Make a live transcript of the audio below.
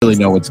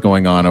really know what's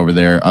going on over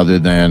there other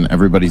than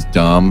everybody's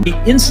dumb. The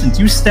instant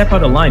you step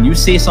out of line, you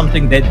say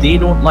something that they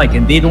don't like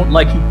and they don't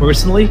like you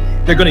personally,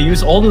 they're going to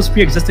use all those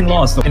pre-existing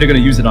laws and they're going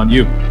to use it on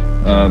you.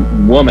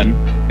 Woman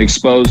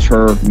exposed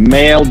her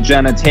male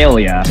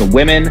genitalia to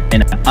women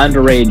and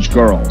underage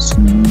girls.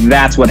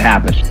 That's what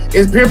happened.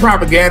 It's pure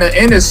propaganda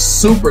and it's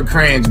super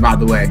cringe, by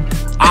the way.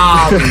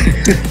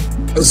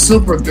 It's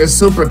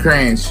super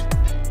cringe.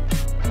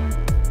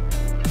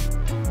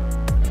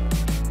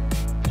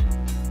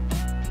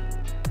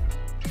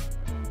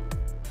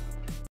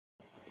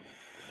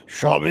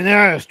 Shot me in the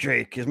ass,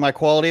 Jake. Is my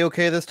quality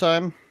okay this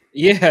time?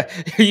 Yeah.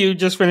 You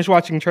just finished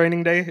watching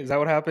Training Day? Is that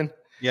what happened?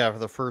 Yeah, for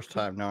the first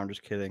time. No, I'm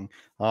just kidding.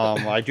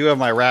 I do have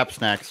my rap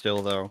snack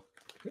still, though.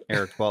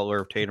 Eric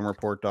Butler of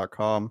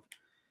TatumReport.com.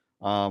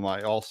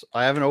 I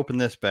haven't opened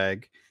this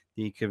bag.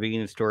 The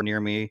convenience store near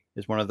me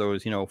is one of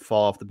those,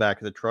 fall off the back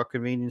of the truck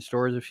convenience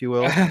stores, if you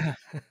will,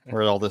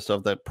 where all this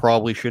stuff that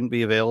probably shouldn't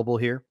be available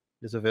here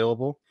is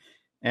available.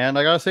 And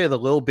I gotta say, the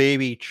little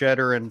baby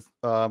cheddar and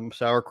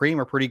sour cream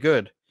are pretty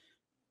good.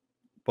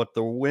 But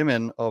the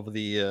women of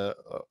the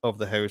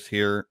house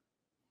here,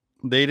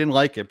 they didn't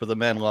like it, but the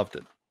men loved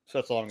it. So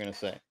that's all I'm gonna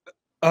say.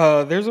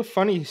 There's a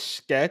funny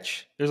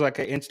sketch. There's like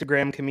an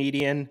Instagram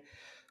comedian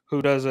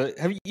who does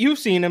have you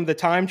seen him? The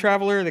time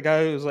traveler, the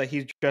guy who's like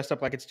he's dressed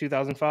up like it's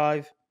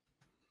 2005.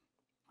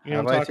 You know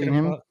Have what I'm I talking seen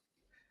him? about?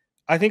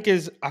 I think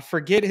I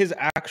forget his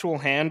actual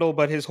handle,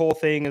 but his whole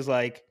thing is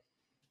like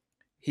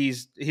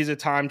he's a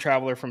time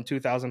traveler from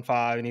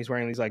 2005, and he's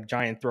wearing these like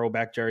giant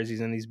throwback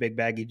jerseys and these big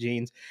baggy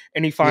jeans,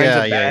 and he finds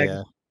a bag.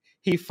 Yeah.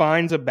 He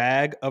finds a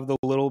bag of the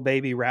little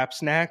baby wrap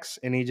snacks,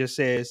 and he just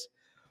says,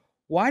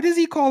 "Why does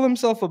he call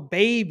himself a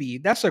baby?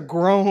 That's a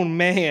grown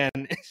man."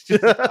 It's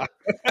just, that's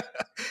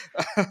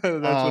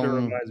what it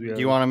reminds me of.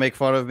 Do you want to make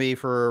fun of me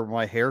for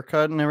my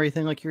haircut and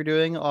everything like you're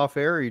doing off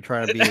air? Or are you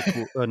trying to be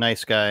a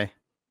nice guy?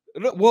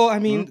 Well, I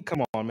mean,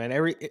 come on,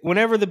 man.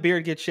 Whenever the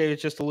beard gets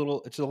shaved, it's a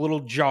little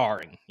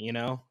jarring,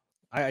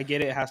 I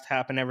get it has to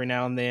happen every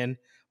now and then,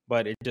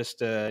 but it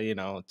just,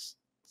 it's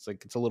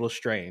like it's a little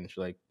strange.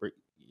 Like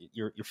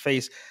your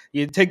face,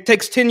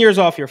 takes 10 years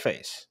off your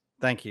face.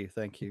 Thank you.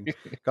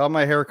 Got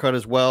my haircut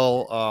as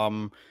well.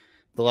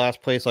 The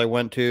last place I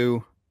went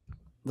to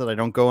that I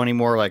don't go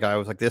anymore, like I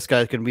was like, this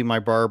guy's gonna be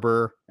my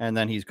barber, and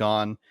then he's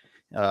gone.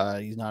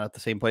 He's not at the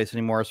same place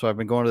anymore. So I've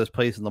been going to this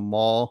place in the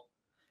mall,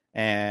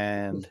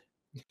 and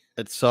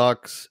it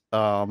sucks.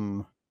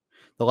 The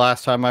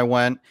last time I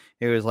went,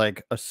 it was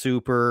like a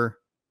super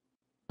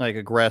like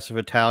aggressive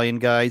Italian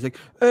guy. He's like,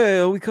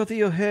 "Hey, we cut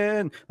your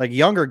hair," like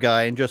younger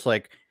guy, and just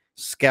like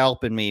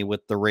scalping me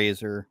with the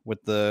razor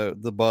with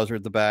the buzzer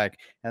at the back.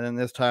 And then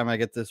this time I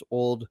get this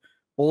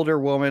older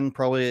woman,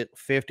 probably at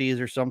 50s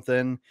or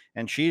something,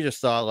 and she just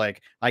thought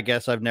like, I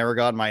guess I've never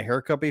gotten my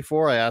haircut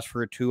before. I asked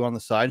for a 2 on the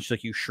side. She's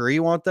like, "You sure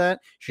you want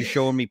that?" She's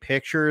showing me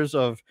pictures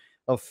of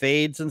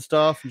fades and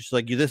stuff, and she's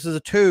like, "This is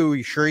a 2.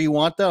 You sure you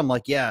want that?" I'm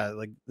like, "Yeah,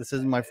 like this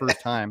isn't my first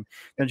time."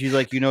 And she's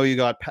like, "You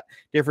got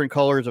different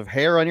colors of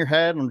hair on your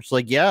head?" And I'm just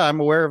like, "Yeah, I'm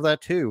aware of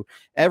that too."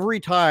 Every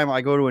time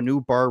I go to a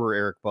new barber,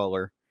 Eric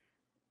Butler,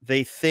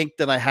 they think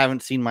that I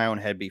haven't seen my own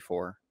head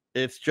before.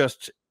 It's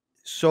just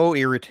so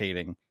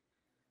irritating.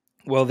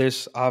 Well,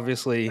 this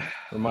obviously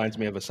reminds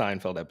me of a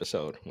Seinfeld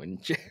episode when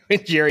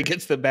Jerry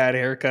gets the bad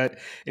haircut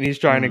and he's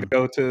trying to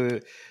go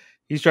to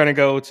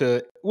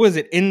what is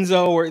it,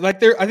 Enzo, or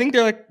like I think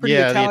they're like pretty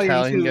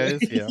Italian, the Italian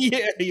guys. Yeah.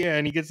 yeah,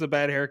 and he gets the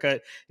bad haircut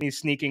and he's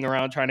sneaking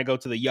around trying to go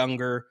to the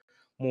younger,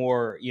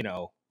 more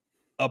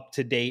up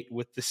to date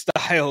with the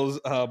styles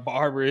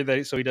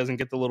barber so he doesn't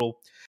get the little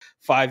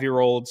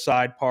 5-year-old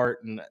side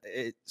part, and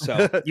and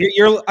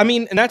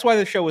that's why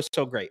the show is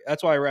so great.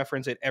 That's why I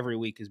reference it every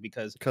week, is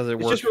because it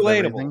it's works just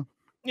relatable. Everything.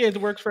 Yeah,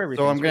 it works for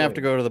everything. So I'm gonna have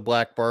to go to the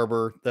Black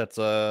Barber. That's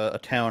a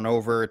town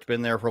over. It's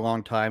been there for a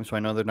long time, so I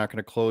know they're not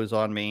going to close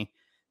on me.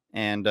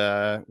 And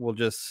we'll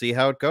just see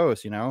how it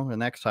goes. The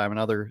next time,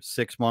 another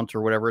 6 months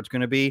or whatever it's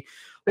going to be.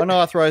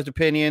 Unauthorized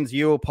opinions,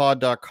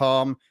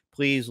 uopod.com.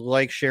 Please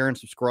like, share, and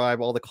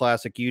subscribe. All the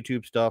classic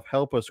YouTube stuff.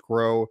 Help us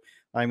grow.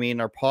 I mean,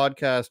 our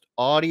podcast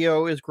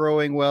audio is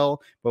growing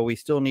well, but we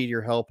still need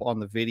your help on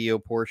the video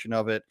portion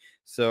of it.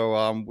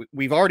 So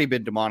we've already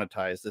been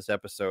demonetized this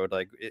episode.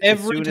 Like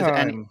every as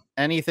time as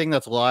anything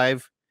that's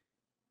live,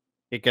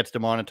 it gets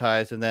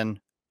demonetized, and then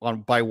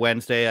by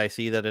Wednesday, I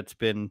see that it's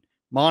been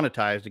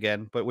monetized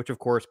again, but which of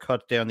course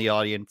cuts down the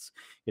audience.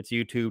 It's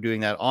YouTube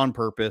doing that on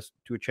purpose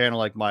to a channel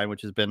like mine,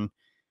 which has been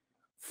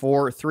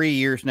for 3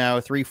 years now,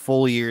 3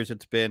 full years.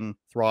 It's been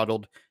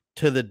throttled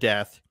to the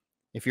death.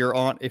 If you're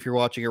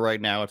watching it right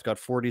now, it's got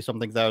 40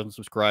 something thousand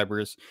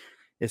subscribers.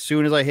 As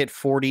soon as I hit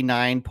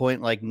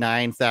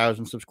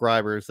 49,900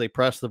 subscribers, they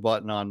press the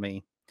button on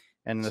me,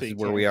 and this is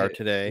where we are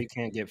today. You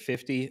can't get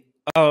 50.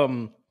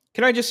 Can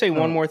I just say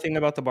one more thing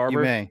about the barber?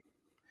 You may.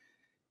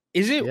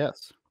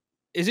 Yes.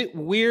 Is it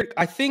weird?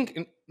 I think,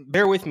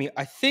 bear with me,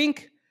 I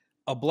think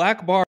a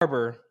black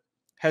barber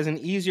has an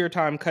easier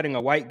time cutting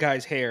a white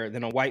guy's hair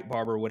than a white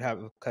barber would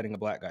have cutting a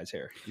black guy's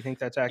hair. You think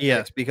that's accurate?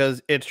 Yes,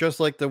 because it's just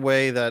like the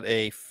way that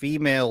a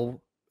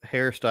female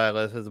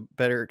hairstylist has a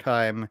better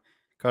time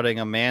cutting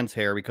a man's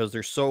hair because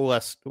there's so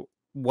less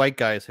white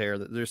guy's hair.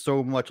 There's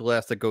so much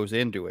less that goes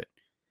into it.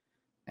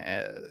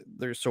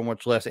 There's so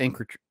much less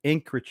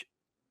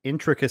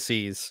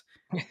intricacies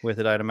with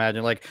it, I'd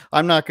imagine. Like,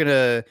 I'm not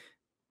gonna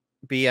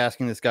be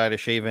asking this guy to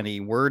shave any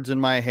words in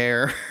my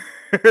hair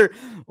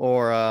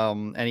or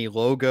any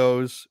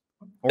logos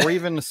or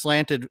even a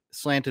slanted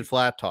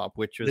flat top,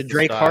 which is The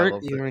Drake style heart.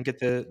 of You the- want to get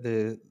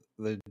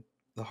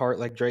the heart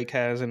like Drake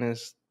has in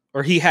his,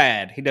 or he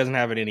had. He doesn't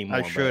have it anymore.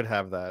 I should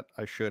have that.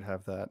 I should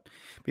have that.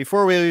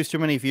 Before we lose too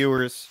many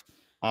viewers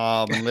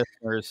and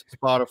listeners,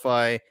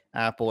 Spotify,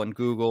 Apple, and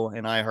Google,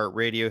 and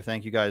iHeartRadio,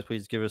 thank you guys.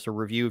 Please give us a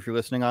review if you're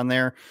listening on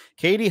there.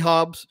 Katie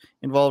Hobbs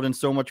involved in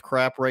so much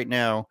crap right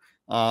now.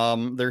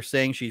 They're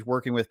saying she's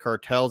working with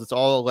cartels. It's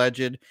all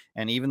alleged,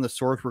 and even the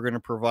source we're going to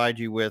provide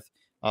you with,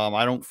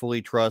 I don't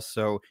fully trust.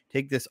 So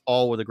take this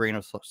all with a grain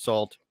of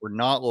salt. We're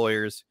not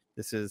lawyers.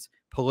 This is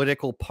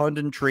political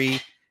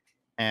punditry,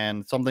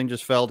 and something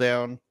just fell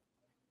down.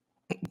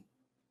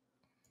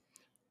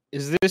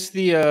 Is this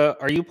the?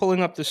 Are you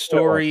pulling up the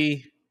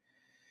story?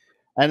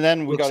 And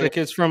then we Looks got like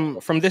it's from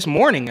this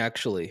morning.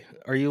 Actually,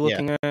 are you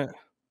looking at?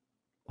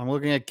 I'm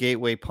looking at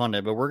Gateway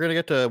Pundit, but we're gonna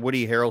get to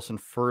Woody Harrelson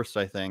first,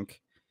 I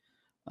think.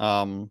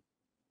 And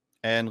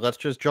let's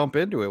just jump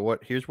into it.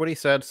 Here's what he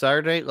said.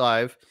 Saturday Night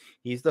Live.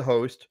 He's the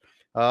host.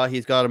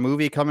 He's got a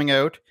movie coming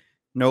out.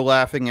 No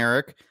Laughing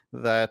Eric.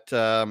 That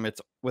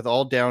it's with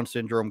all Down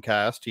syndrome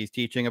cast. He's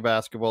teaching a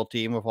basketball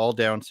team of all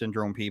Down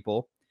syndrome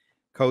people,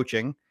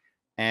 coaching.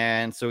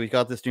 And so he's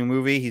got this new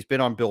movie. He's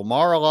been on Bill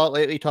Maher a lot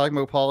lately, talking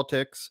about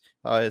politics,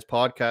 his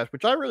podcast,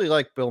 which I really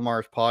like Bill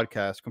Maher's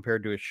podcast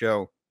compared to his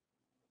show.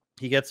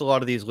 He gets a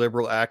lot of these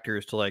liberal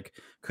actors to like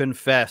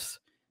confess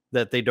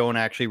that they don't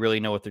actually really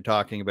know what they're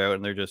talking about,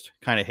 and they're just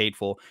kind of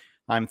hateful.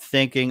 I'm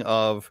thinking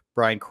of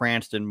Bryan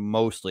Cranston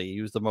mostly.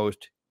 He was the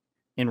most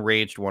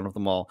enraged one of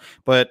them all.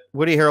 But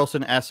Woody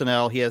Harrelson,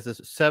 SNL, he has this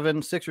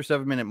 6 or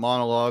 7 minute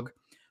monologue.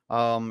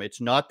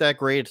 It's not that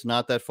great. It's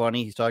not that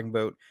funny. He's talking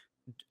about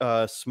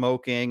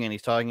smoking, and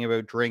he's talking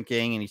about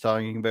drinking, and he's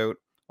talking about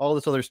all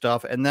this other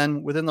stuff. And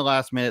then within the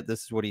last minute,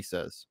 this is what he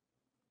says.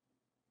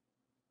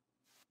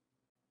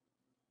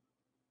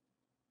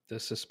 The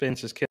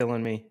suspense is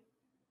killing me.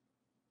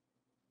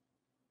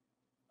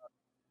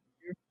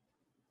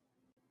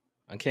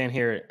 I can't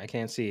hear it. I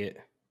can't see it.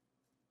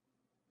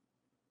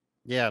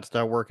 Yeah, it's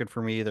not working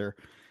for me either.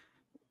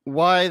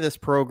 Why this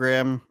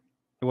program?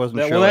 It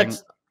wasn't showing. Well,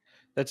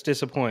 that's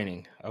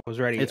disappointing. I was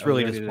ready. It's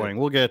really disappointing.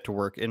 We'll get it to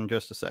work in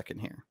just a second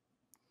here.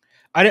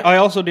 I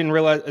also didn't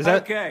realize. Is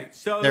that okay?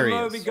 So there the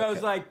movie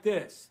goes like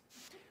this: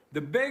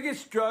 the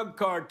biggest drug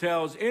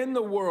cartels in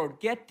the world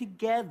get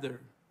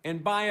together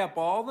and buy up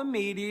all the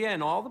media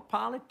and all the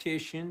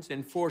politicians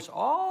and force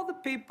all the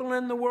people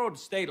in the world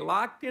to stay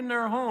locked in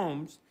their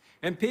homes.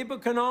 And people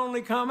can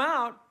only come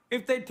out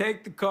if they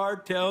take the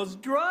cartel's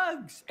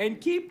drugs and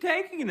keep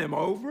taking them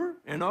over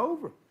and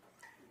over.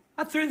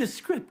 I threw the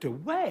script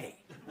away.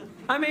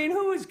 I mean,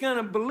 who is going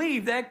to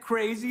believe that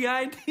crazy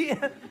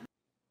idea?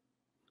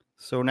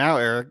 So now,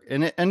 Eric,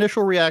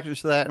 initial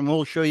reactions to that, and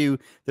we'll show you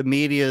the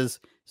media's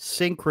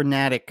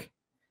synchronatic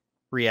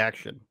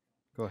reaction.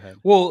 Go ahead.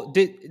 Well,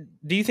 do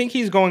you think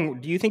he's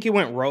going? Do you think he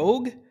went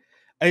rogue?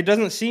 It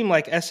doesn't seem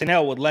like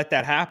SNL would let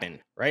that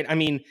happen, right? I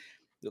mean,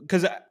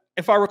 because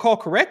if I recall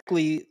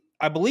correctly,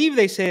 I believe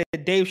they said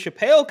Dave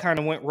Chappelle kind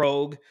of went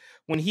rogue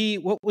when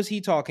what was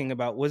he talking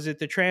about? Was it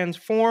the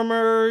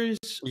Transformers?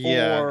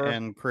 Yeah,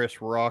 and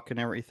Chris Rock and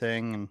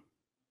everything. And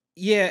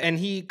yeah, and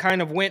he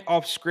kind of went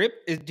off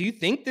script. Do you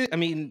think that? I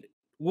mean,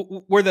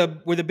 were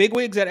the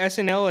bigwigs at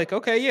SNL like,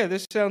 okay, yeah,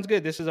 this sounds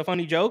good. This is a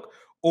funny joke,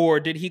 or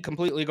did he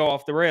completely go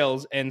off the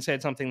rails and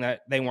said something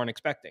that they weren't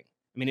expecting?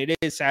 I mean, it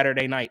is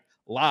Saturday Night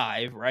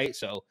Live, right?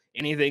 So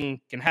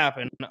anything can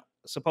happen,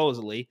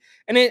 supposedly.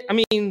 And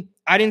I mean,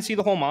 I didn't see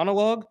the whole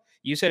monologue.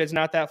 You said it's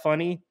not that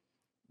funny.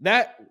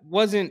 That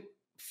wasn't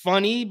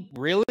funny,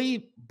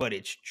 really, but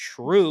it's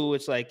true.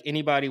 It's like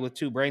anybody with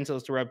two brain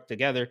cells to rub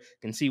together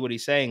can see what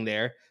he's saying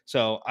there.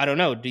 So I don't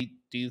know. Do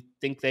you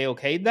think they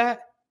okayed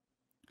that?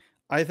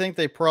 I think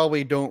they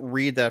probably don't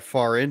read that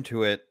far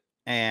into it,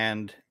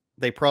 and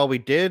they probably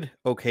did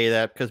okay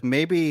that because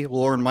maybe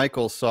Lorne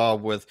Michaels saw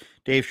with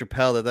Dave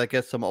Chappelle that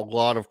gets them a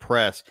lot of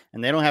press,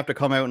 and they don't have to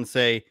come out and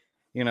say,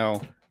 you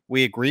know,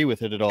 we agree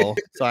with it at all.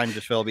 Sign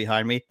just fell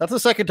behind me. That's the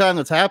second time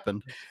that's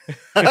happened.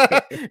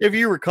 If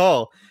you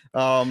recall,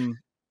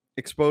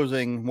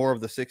 exposing more of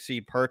the 6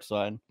 seed part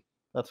sign.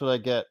 That's what I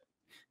get.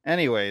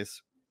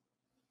 Anyways,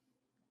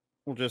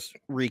 we'll just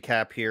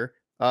recap here.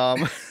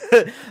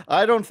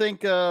 I don't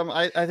think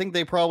I think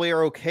they probably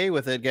are okay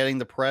with it getting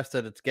the press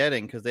that it's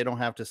getting because they don't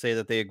have to say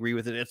that they agree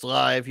with it. It's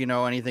live, you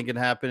know, anything can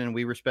happen, and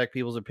we respect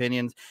people's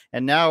opinions.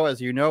 And now,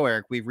 as you know,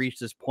 Eric, we've reached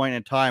this point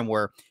in time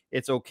where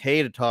it's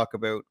okay to talk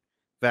about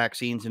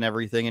vaccines and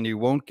everything, and you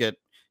won't get,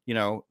 you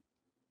know,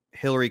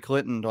 Hillary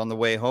Clinton on the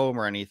way home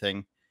or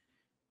anything.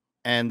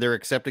 And they're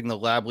accepting the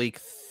lab leak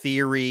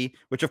theory,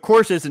 which of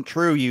course isn't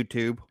true,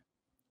 YouTube.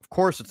 Of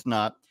course it's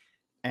not.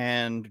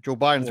 And Joe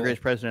Biden's the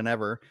greatest president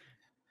ever.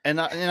 And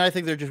I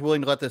think they're just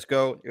willing to let this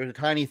go. It was a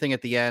tiny thing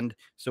at the end,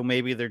 so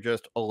maybe they're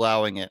just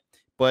allowing it.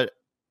 But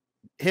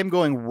him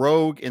going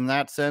rogue in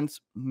that sense,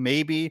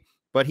 maybe.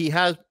 But he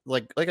has,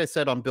 like I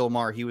said on Bill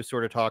Maher, he was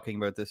sort of talking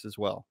about this as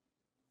well.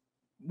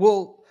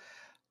 Well,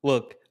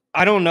 look,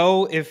 I don't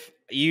know if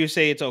you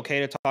say it's okay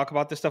to talk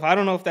about this stuff. I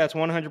don't know if that's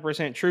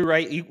 100% true,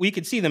 right? We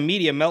could see the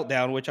media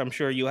meltdown, which I'm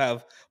sure you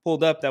have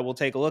pulled up that we'll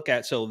take a look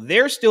at. So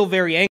they're still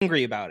very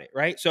angry about it,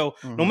 right? So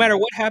no matter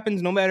what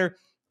happens, no matter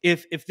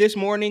if this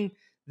morning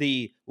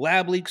the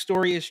lab leak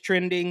story is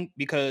trending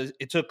because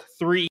it took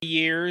 3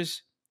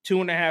 years,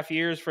 2.5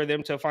 years for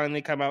them to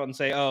finally come out and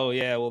say, oh,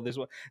 yeah, well, this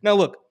one. Now,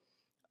 look,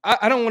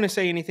 I don't want to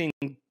say anything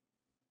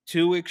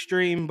too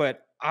extreme,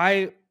 but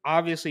I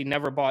obviously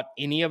never bought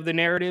any of the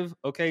narrative.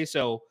 Okay,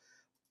 so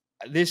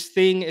this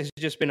thing has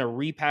just been a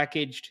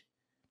repackaged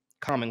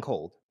common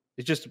cold.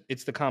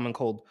 It's the common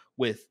cold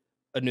with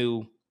a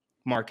new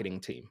marketing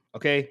team.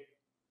 Okay,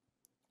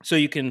 so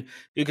you can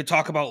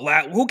talk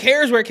about who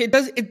cares where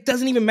it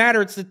doesn't even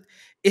matter.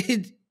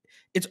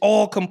 It's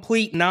all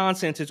complete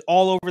nonsense. It's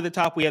all over the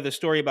top. We have the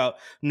story about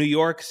New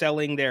York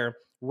selling their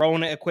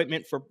Rona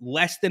equipment for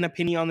less than a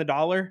penny on the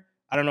dollar.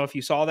 I don't know if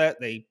you saw that.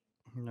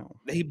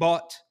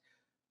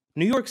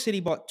 New York City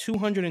bought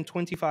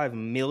 $225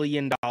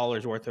 million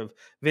worth of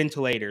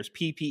ventilators,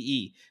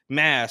 PPE,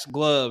 masks,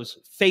 gloves,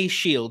 face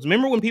shields.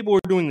 Remember when people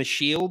were doing the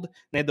shield?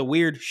 They had the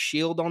weird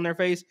shield on their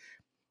face.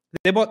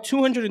 They bought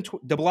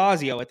de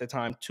Blasio at the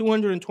time,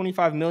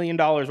 $225 million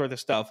worth of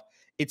stuff.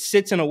 It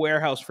sits in a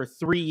warehouse for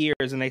 3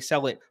 years, and they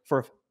sell it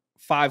for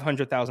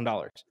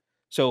 $500,000.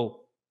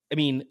 So, I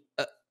mean,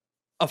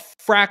 a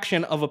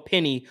fraction of a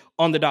penny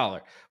on the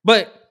dollar.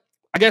 But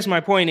I guess my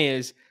point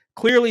is,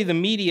 clearly the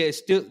media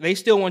is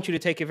still want you to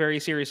take it very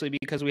seriously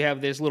because we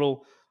have this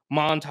little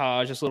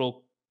montage, this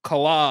little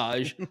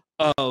collage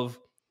of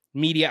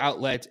media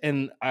outlets.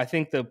 And I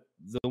think the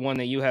one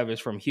that you have is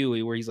from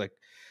Huey, where he's like,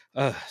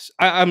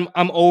 I'm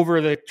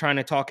over the trying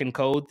to talk in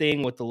code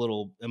thing with the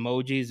little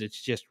emojis. It's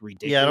just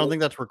ridiculous. Yeah, I don't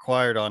think that's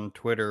required on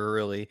Twitter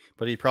really,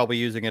 but he's probably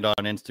using it on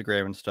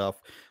Instagram and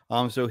stuff.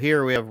 So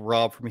here we have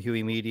Rob from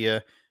Huey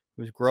Media,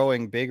 who's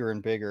growing bigger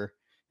and bigger.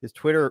 His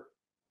Twitter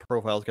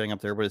profile is getting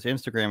up there, but his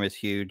Instagram is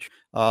huge.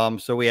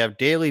 So we have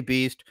Daily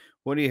Beast.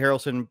 Woody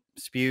Harrelson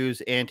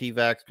spews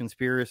anti-vax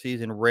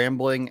conspiracies and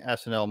rambling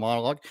SNL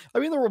monologue. I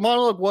mean, the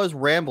monologue was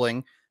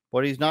rambling,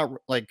 but he's not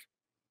like,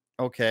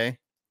 okay.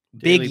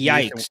 Big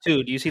yikes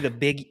too. Do you see the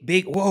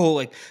big whoa?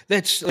 Like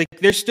that's like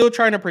they're still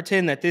trying to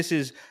pretend that this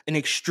is an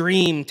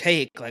extreme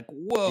take. Like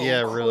whoa,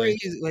 yeah, crazy. Really.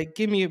 Like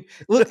give me a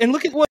look and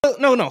look at what.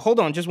 No, hold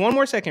on, just one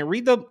more second.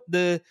 Read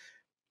the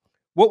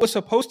what was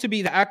supposed to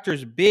be the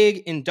actor's big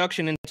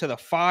induction into the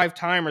 5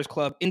 Timers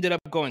Club ended up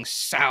going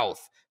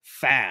south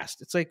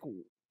fast. It's like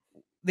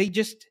they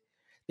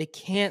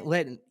can't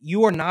let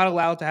you are not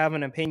allowed to have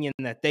an opinion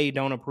that they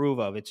don't approve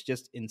of. It's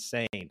just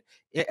insane.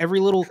 Every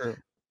little. True.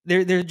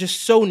 They're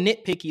just so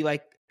nitpicky.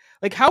 Like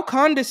how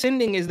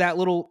condescending is that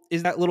little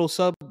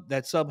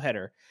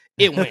subheader?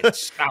 It went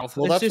south.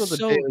 Well, that's what the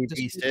Daily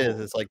Beast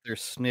is. It's like they're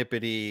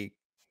snippety,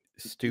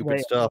 stupid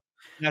stuff.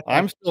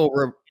 I'm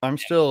still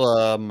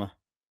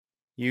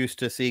used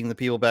to seeing the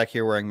people back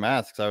here wearing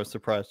masks. I was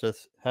surprised to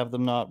have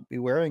them not be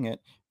wearing it.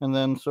 And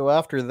then so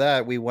after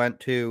that, we went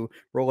to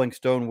Rolling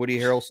Stone. Woody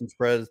Harrelson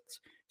spreads.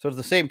 So it's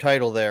the same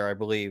title there, I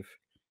believe.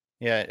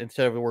 Yeah,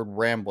 instead of the word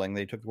rambling,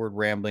 they took the word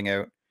rambling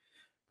out.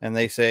 And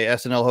they say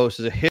SNL host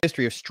is a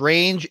history of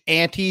strange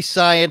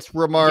anti-science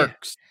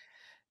remarks.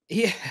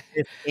 Yeah.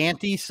 It's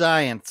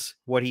anti-science,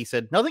 what he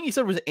said. Nothing he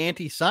said was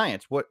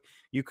anti-science. What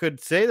you could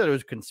say that it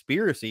was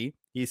conspiracy.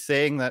 He's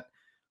saying that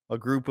a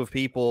group of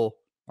people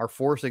are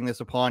forcing this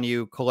upon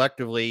you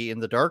collectively in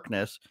the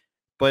darkness.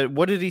 But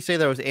what did he say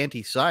that was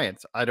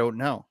anti-science? I don't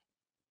know.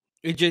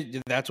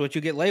 That's what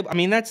you get labeled. I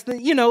mean, that's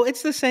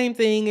it's the same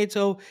thing. It's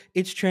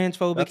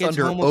transphobic. That's it's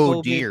under homophobic.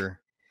 Oh dear.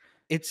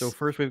 So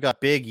first we've got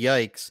big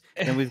yikes,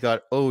 then we've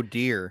got oh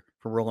dear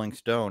for Rolling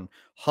Stone.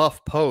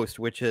 Huff Post,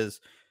 which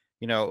is,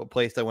 a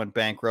place that went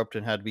bankrupt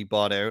and had to be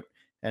bought out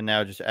and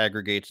now just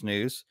aggregates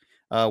news.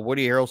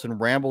 Woody Harrelson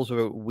rambles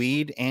about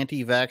weed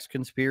anti-vax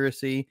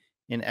conspiracy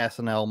in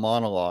SNL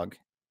monologue.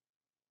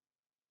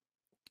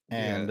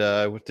 And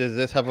does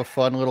this have a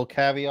fun little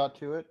caveat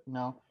to it?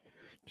 No.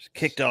 Just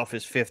kicked off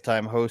his 5th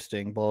time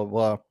hosting, blah,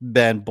 blah,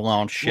 Ben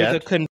Blanchett.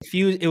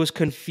 It was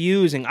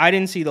confusing. I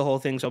didn't see the whole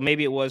thing, so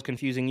maybe it was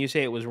confusing. You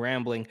say it was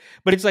rambling.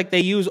 But it's like they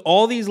use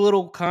all these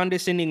little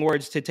condescending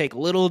words to take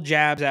little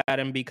jabs at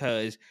him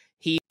because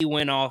he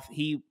went off.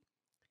 Because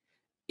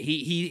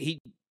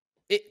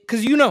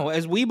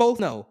as we both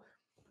know,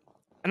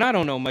 and I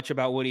don't know much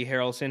about Woody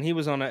Harrelson. He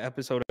was on an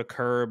episode of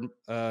Curb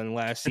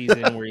last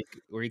season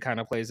where he kind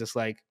of plays this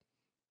like,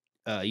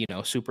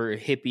 super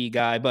hippie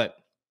guy. But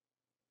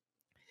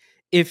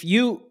if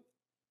you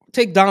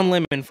take Don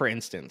Lemon, for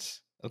instance,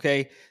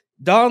 okay?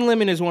 Don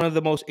Lemon is one of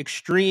the most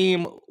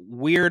extreme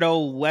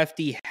weirdo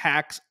lefty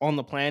hacks on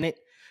the planet.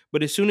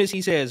 But as soon as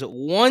he says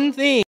one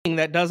thing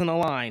that doesn't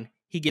align,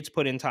 he gets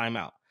put in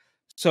timeout.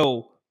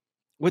 So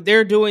What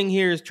they're doing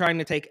here is trying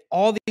to take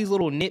all these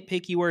little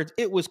nitpicky words.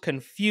 It was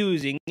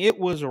confusing. It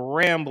was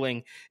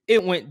rambling.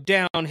 It went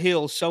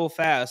downhill so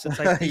fast. It's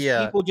like these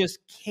Yeah. people just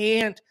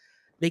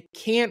they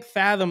can't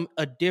fathom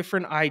a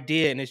different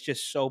idea, and it's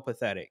just so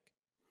pathetic.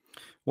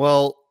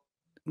 Well,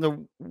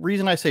 the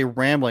reason I say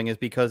rambling is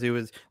because it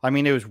was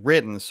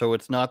written, so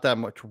it's not that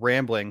much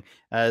rambling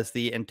as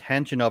the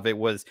intention of it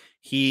was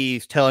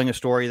he's telling a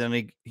story,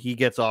 then he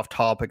gets off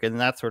topic, and in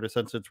that sort of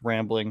sense, it's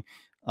rambling.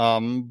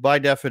 By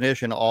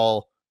definition,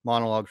 all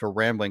monologues are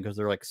rambling because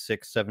they're like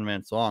 6-7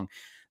 minutes long.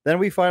 Then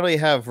we finally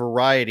have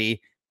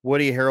variety.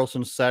 Woody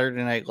Harrelson's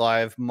Saturday Night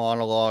Live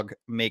monologue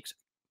makes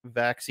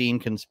vaccine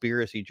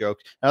conspiracy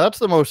jokes. Now that's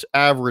the most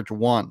average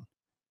one.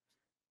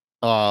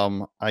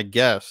 I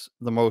guess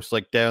the most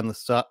like down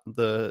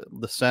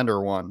the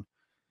center one.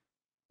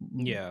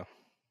 Yeah.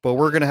 But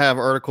we're gonna have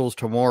articles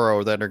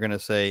tomorrow that are gonna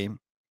say,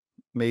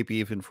 maybe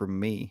even from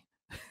me,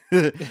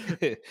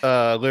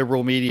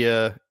 liberal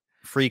media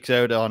freaks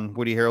out on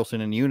Woody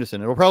Harrelson in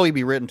Unison. It'll probably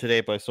be written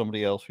today by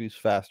somebody else who's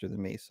faster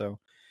than me. So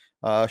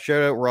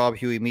shout out Rob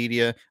Huey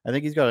Media. I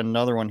think he's got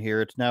another one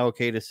here. It's now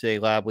okay to say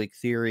Lab Leak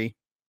Theory.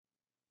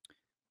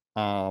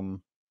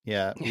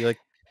 Yeah, you like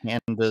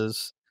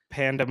pandas.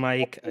 Panda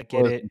Mike, I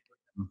get it.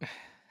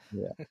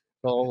 Yeah.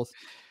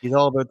 He's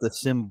all about the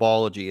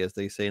symbology, as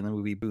they say in the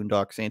movie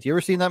Boondock Saints. You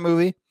ever seen that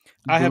movie?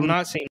 I have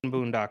not seen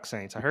Boondock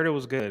Saints. I heard it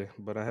was good,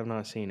 but I have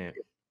not seen it.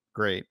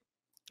 Great.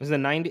 Is the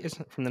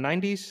 90s from the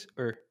 90s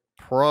or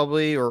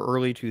probably or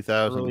early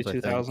 2000s? Early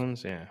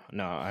 2000s? Yeah.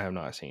 No, I have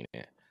not seen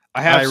it.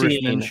 I have Irishman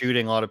seen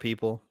shooting a lot of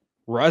people.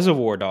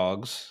 Reservoir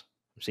Dogs.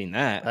 I've seen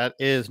that. That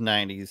is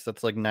 90s.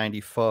 That's like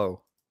 94.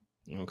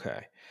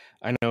 Okay.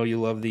 I know you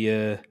love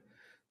the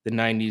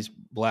 90s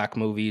black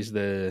movies,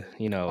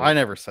 I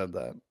never said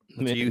that.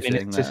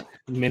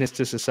 Menace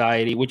to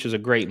Society, which is a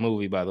great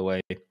movie, by the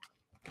way.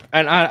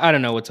 And I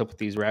don't know what's up with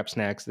these rap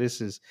snacks.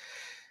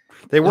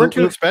 They weren't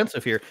too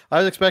expensive here. I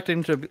was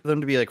expecting them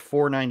to be like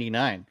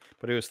 $4.99,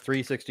 but it was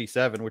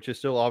 $3.67, which is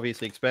still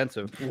obviously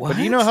expensive. What? But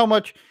do you know how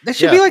much? That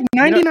should be like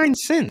 99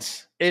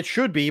 cents. It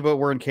should be, but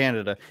we're in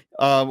Canada.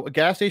 A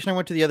gas station I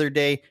went to the other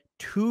day,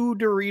 2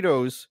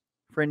 Doritos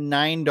for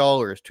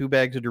 $9, 2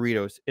 bags of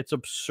Doritos. It's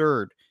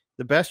absurd.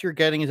 The best you're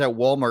getting is at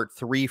Walmart,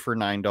 3 for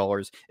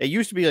 $9. It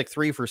used to be like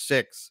 3 for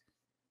 $6,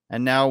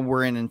 and now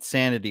we're in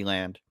insanity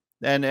land.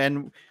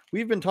 And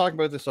we've been talking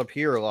about this up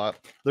here a lot.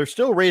 They're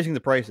still raising the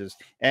prices,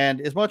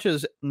 and as much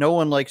as no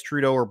one likes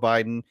Trudeau or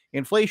Biden,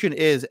 inflation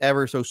is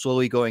ever so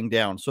slowly going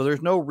down. So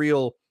there's no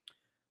real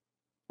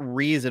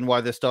reason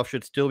why this stuff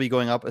should still be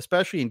going up,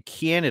 especially in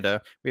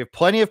Canada. We have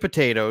plenty of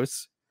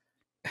potatoes.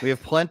 We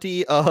have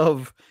plenty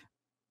of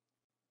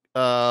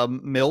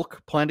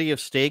milk, plenty of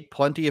steak,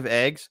 plenty of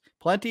eggs,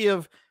 plenty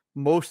of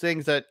most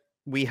things that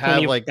we have,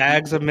 plenty like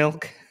bags of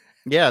milk.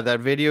 Yeah, that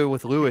video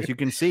with Lewis, you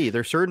can see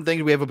there's certain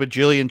things we have a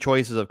bajillion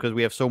choices of because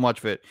we have so much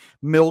of it.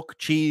 Milk,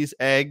 cheese,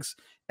 eggs,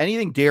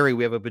 anything dairy,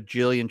 we have a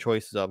bajillion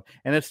choices of,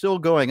 and it's still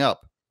going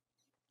up.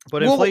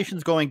 But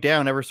inflation's going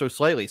down ever so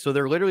slightly. So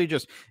they're literally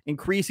just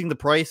increasing the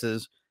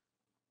prices,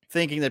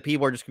 thinking that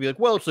people are just gonna be like,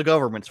 well, it's the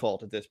government's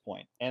fault at this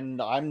point.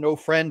 And I've no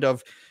friend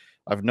of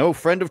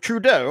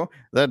Trudeau,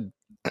 that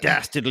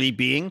dastardly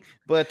being,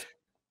 but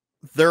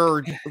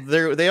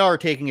they are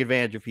taking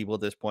advantage of people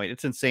at this point.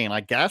 It's insane.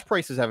 Like, gas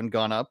prices haven't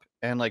gone up,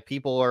 and like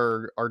people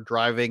are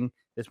driving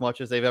as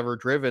much as they've ever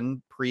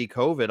driven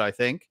pre-COVID, I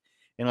think,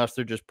 unless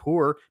they're just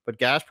poor. But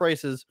gas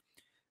prices,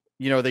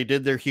 they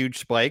did their huge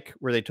spike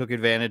where they took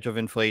advantage of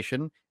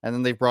inflation, and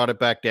then they brought it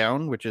back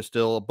down, which is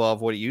still above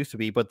what it used to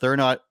be, but they're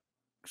not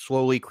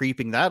slowly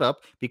creeping that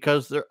up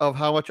because of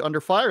how much under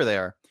fire they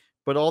are.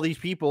 But all these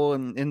people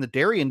in the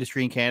dairy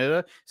industry in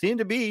Canada seem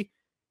to be,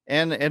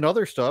 and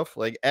other stuff,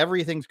 like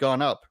everything's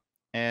gone up.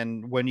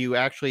 And when you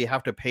actually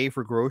have to pay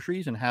for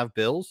groceries and have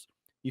bills,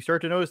 you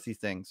start to notice these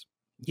things.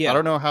 Yeah. I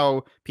don't know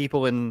how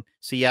people in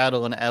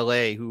Seattle and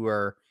LA who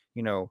are,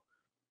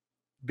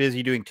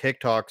 busy doing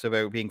TikToks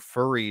about being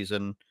furries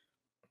and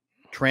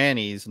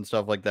trannies and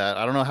stuff like that.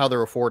 I don't know how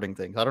they're affording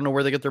things. I don't know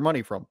where they get their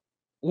money from.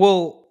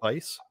 Well,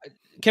 Ice.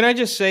 Can I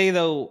just say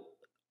though,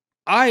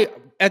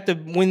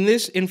 when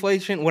this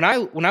inflation, when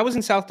I was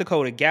in South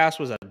Dakota, gas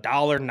was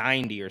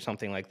 $1.90 or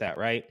something like that,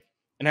 right?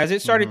 And as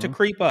it started to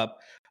creep up,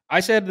 I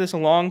said this a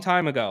long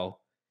time ago.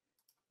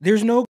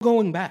 There's no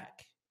going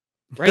back,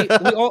 right?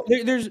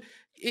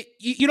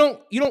 You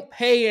don't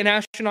pay an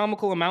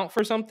astronomical amount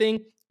for something,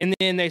 and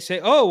then they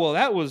say, oh well,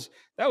 that was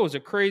a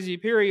crazy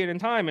period in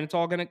time, and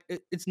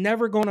it's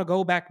never gonna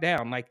go back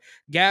down. Like,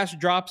 gas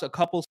drops a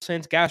couple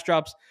cents, gas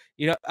drops.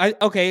 I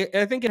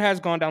think it has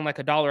gone down like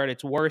 $1 at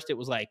its worst. It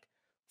was like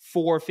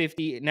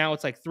 $4.50. Now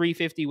it's like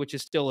 $3.50, which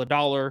is still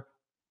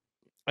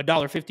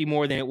 $1.50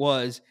 more than it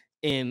was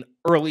in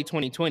early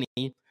 2020.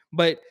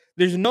 But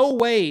there's no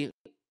way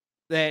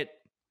that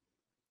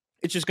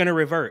it's just going to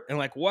revert and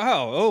like,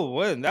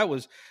 wow, that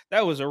was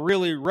a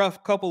really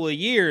rough couple of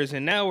years,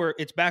 and now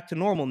it's back to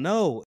normal.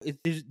 No,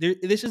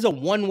 this is a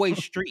one-way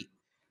street.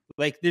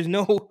 Like, they're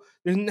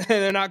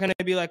not going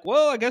to be like,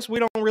 well, I guess we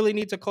don't really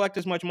need to collect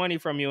as much money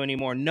from you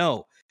anymore.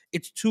 No,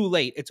 it's too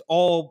late. It's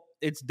all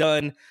it's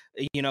done.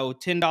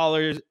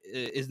 $10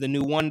 is the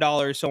new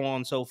 $1, so on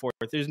and so forth.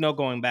 There's no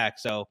going back.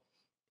 So,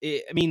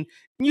 I mean,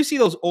 when you see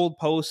those old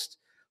posts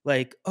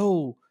like,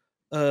 oh,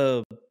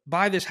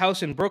 buy this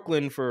house in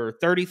Brooklyn for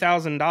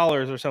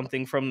 $30,000 or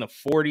something from the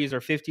 40s or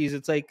 50s.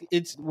 It's like,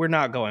 we're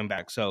not going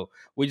back. So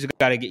we just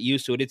got to get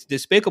used to it. It's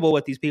despicable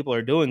what these people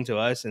are doing to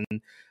us. And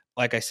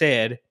like I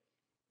said,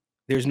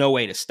 there's no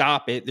way to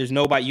stop it. There's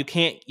nobody, you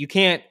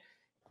can't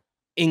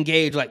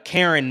engage like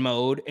Karen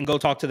mode and go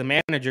talk to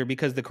the manager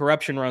because the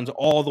corruption runs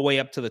all the way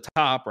up to the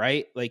top,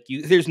 right? Like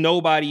there's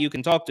nobody you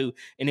can talk to.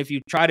 And if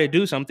you try to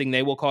do something,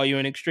 they will call you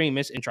an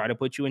extremist and try to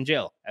put you in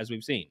jail, as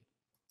we've seen.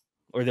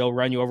 Or they'll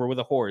run you over with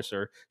a horse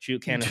or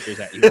shoot canisters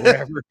at you,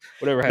 or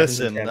whatever happens.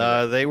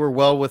 Listen, they were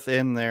well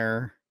within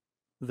their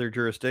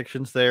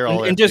jurisdictions there.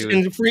 And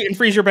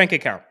freeze your bank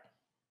account.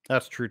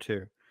 That's true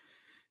too.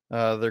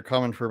 They're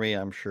coming for me,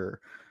 I'm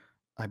sure.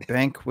 I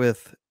bank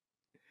with,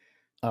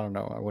 I don't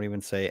know, I won't even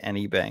say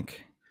any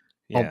bank.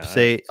 Yeah, I'll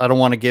say I don't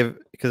want to give,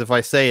 because if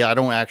I say I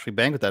don't actually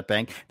bank with that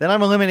bank, then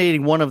I'm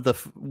eliminating one of the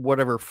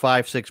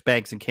 5-6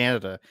 banks in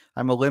Canada.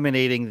 I'm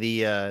eliminating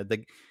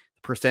the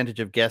percentage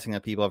of guessing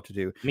that people have to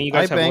do.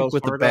 I bank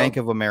with the Bank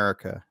of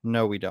America.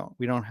 No, we don't.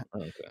 We don't.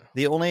 Okay.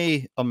 The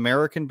only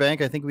American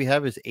bank I think we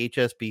have is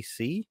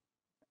HSBC,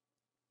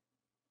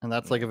 and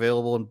that's like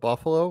available in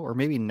Buffalo, or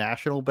maybe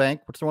National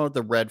Bank. What's the one with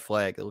the red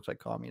flag? It looks like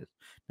communist.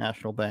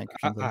 National Bank.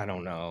 I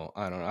don't know.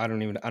 I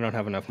don't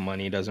have enough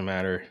money. It doesn't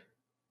matter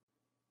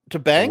to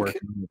bank.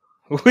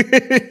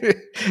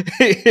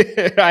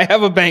 I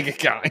have a bank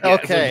account.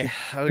 Okay,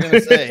 I was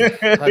gonna say,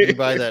 how do you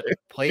buy that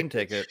plane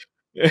ticket?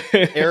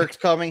 Eric's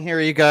coming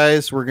here, you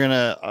guys. We're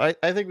gonna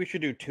I think we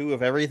should do 2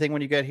 of everything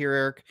when you get here,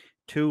 Eric.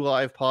 2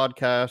 live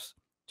podcasts,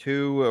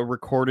 2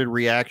 recorded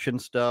reaction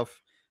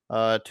stuff,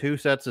 2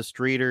 sets of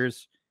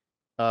streeters,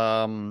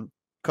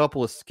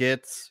 couple of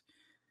skits,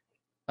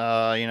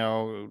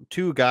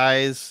 2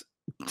 guys.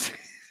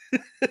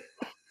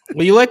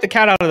 Well, you let the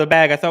cat out of the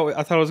bag. I thought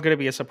it was going to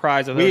be a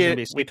surprise.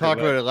 We talked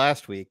about it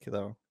last week,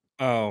 though.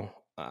 Oh,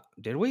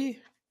 did we?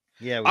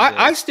 Yeah,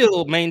 I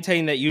still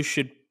maintain that you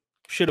should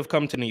have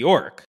come to New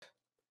York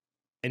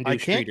and do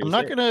streeters. I'm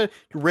not going to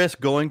risk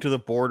going to the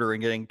border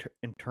and getting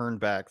turned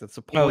back. That's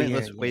a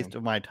pointless waste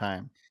of my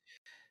time.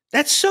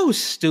 That's so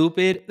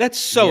stupid. That's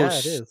so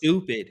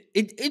stupid.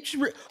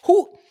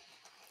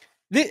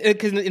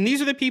 Because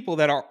these are the people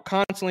that are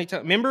constantly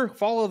remember,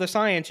 follow the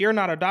science. You're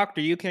not a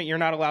doctor. You're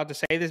not allowed to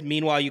say this.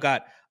 Meanwhile, you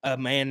got a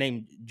man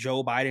named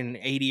Joe Biden, an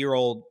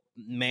 80-year-old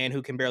man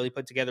who can barely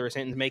put together a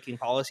sentence making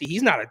policy.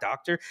 He's not a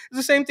doctor. It's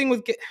the same thing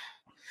with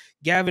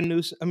Gavin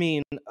Newsom. I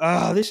mean,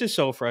 this is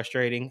so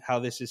frustrating how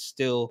this is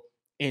still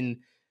in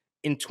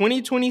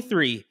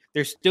 2023.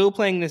 They're still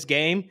playing this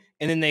game,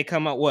 and then they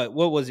come out, what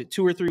was it,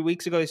 2 or 3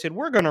 weeks ago? They said,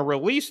 we're going to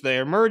release the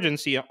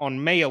emergency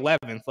on May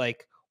 11th.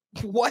 Like,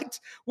 what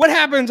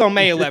happens on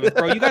May 11th,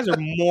 bro? You guys are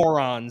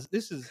morons.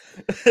 This is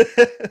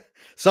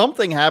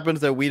something happens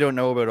that we don't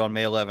know about on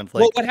May 11th.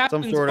 Like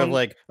some sort of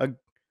like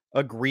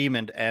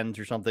agreement ends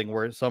or something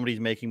where somebody's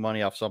making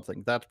money off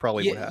something. That's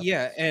probably what happened.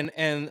 Yeah, and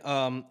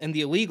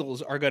the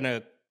illegals are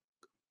gonna.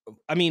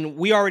 I mean,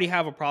 we already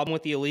have a problem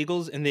with the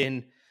illegals, and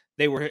then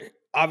they were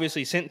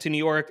obviously sent to New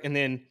York, and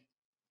then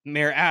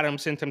Mayor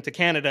Adams sent them to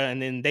Canada,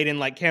 and then they didn't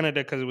like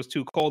Canada because it was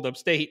too cold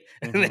upstate,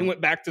 and they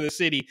went back to the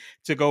city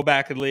to go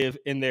back and live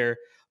in their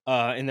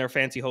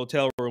fancy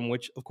hotel room,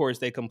 which of course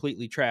they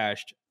completely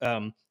trashed.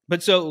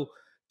 But so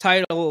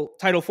Title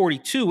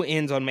 42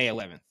 ends on May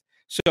 11th.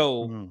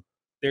 So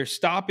they're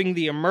stopping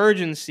the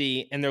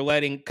emergency, and they're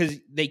letting, because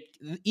they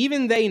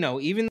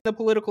know, even the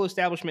political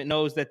establishment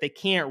knows that they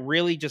can't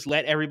really just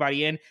let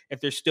everybody in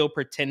if they're still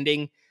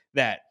pretending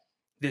that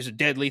there's a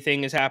deadly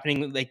thing is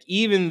happening. Like,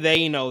 even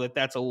they know that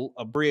that's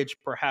a bridge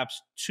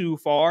perhaps too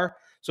far.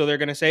 So they're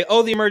going to say,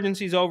 oh, the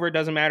emergency's over. It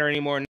doesn't matter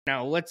anymore.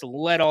 Now let's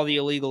let all the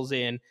illegals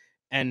in.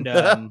 And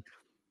and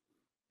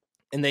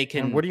they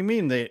can. And what do you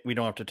mean we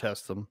don't have to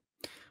test them?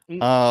 They're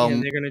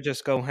going to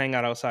just go hang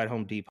out outside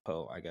Home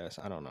Depot, I guess.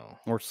 I don't know.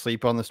 Or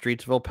sleep on the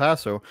streets of El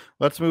Paso.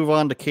 Let's move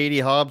on to Katie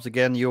Hobbs.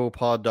 Again,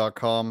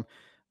 UOPod.com,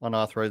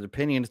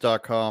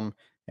 UnAuthorizedOpinions.com,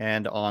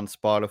 and on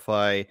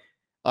Spotify,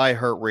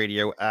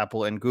 iHeartRadio,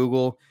 Apple, and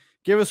Google.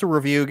 Give us a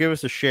review. Give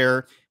us a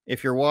share.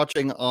 If you're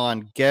watching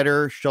on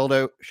Getter, shout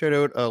out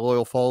a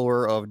loyal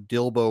follower of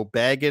Dilbo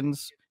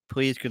Baggins.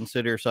 Please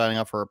consider signing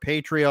up for our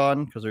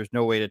Patreon, because there's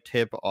no way to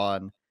tip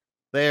on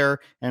there.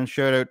 And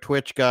shout out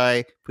Twitch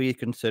Guy. Please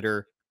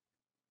consider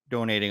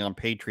donating on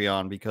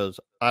Patreon, because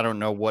I don't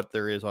know what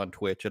there is on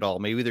Twitch at all.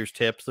 Maybe there's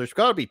tips. There's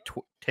got to be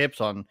tips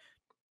on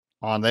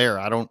there.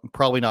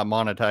 Probably not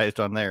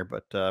monetized on there,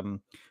 but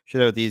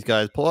shout out these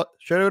guys.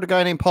 Shout out a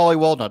guy named Polly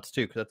Walnuts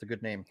too, because that's a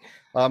good name.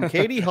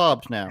 Katie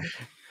Hobbs now.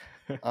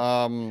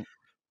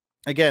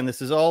 Again,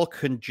 this is all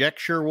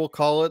conjecture, we'll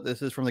call it.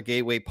 This is from the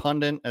Gateway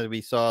Pundit. As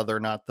we saw, they're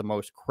not the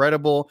most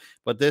credible,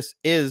 but this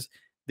is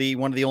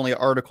one of the only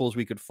articles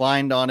we could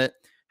find on it.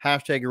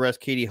 Hashtag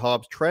arrest Katie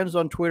Hobbs trends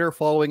on Twitter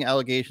following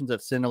allegations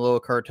that Sinaloa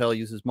cartel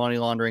uses money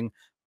laundering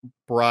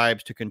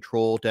bribes to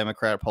control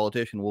Democrat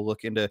politician. We'll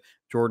look into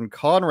Jordan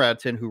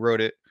Conradson, who wrote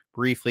it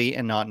briefly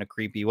and not in a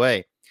creepy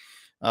way.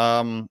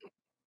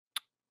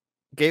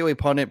 Gateway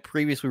Pundit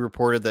previously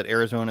reported that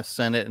Arizona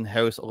Senate and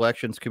House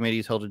Elections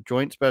Committees held a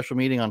joint special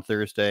meeting on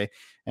Thursday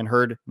and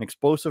heard an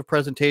explosive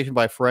presentation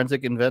by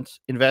forensic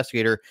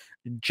investigator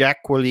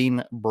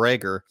Jacqueline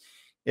Brager.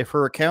 If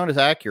her account is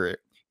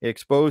accurate, it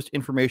exposed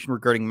information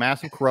regarding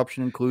massive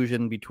corruption and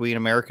collusion between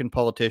American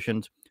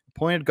politicians,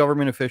 appointed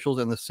government officials,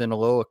 and the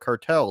Sinaloa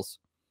cartels.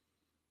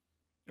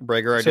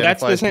 Brager identifies So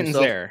that's the sentence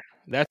himself. there.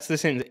 That's the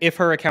sentence. If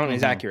her account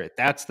is accurate,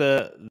 that's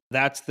the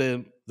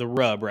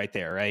rub right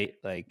there, right?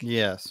 Like,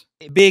 yes,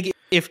 big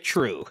if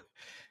true.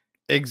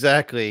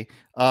 Exactly.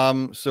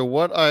 So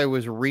what I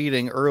was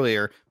reading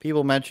earlier,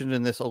 people mentioned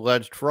in this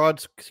alleged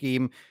fraud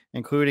scheme,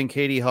 including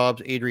Katie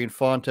Hobbs, Adrian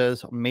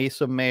Fontes,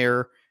 Mesa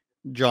Mayor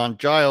John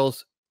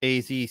Giles,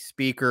 AZ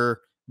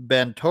Speaker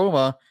Ben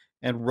Toma,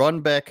 and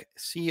Runbeck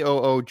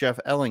COO Jeff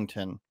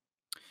Ellington.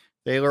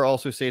 Thaler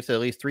also states that at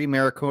least 3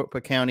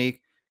 Maricopa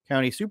County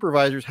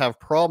supervisors have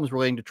problems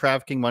relating to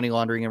trafficking, money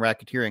laundering, and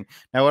racketeering.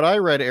 Now, what I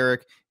read,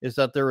 Eric, is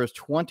that there was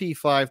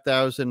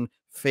 25,000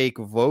 fake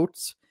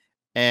votes,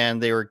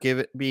 and they were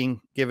being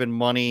given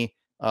money,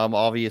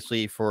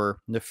 obviously, for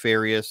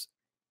nefarious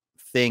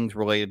things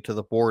related to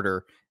the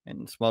border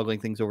and smuggling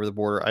things over the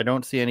border. I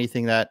don't see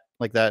anything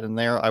like that in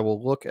there. I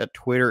will look at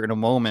Twitter in a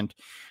moment.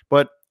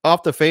 But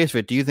off the face of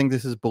it, do you think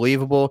this is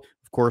believable?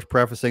 Of course,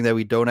 prefacing that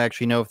we don't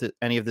actually know if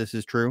any of this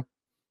is true.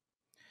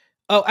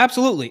 Oh,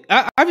 absolutely.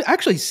 I've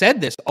actually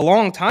said this a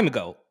long time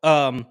ago.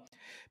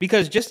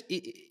 Because just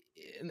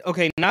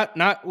okay,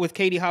 not with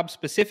Katie Hobbs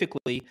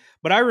specifically,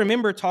 but I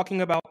remember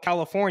talking about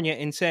California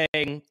and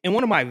saying in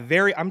one of my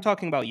I'm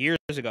talking about years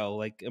ago,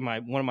 like in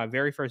one of my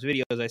very first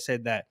videos, I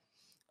said that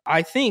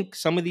I think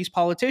some of these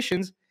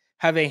politicians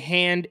have a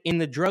hand in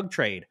the drug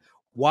trade.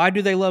 Why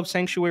do they love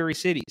sanctuary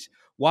cities?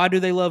 Why do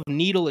they love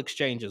needle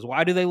exchanges?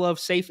 Why do they love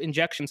safe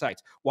injection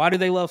sites? Why do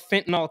they love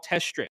fentanyl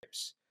test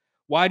strips?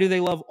 Why do they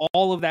love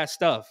all of that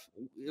stuff?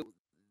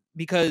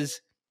 Because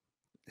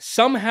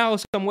somehow,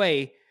 some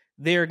way,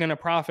 they're going to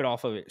profit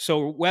off of it.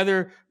 So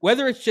whether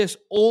it's just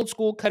old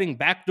school cutting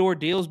backdoor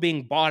deals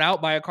being bought out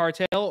by a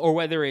cartel, or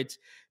whether it's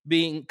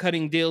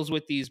cutting deals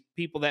with these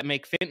people that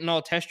make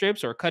fentanyl test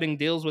strips, or cutting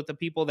deals with the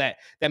people that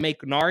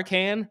make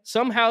Narcan,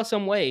 somehow,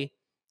 some way,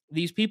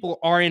 these people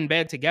are in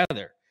bed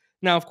together.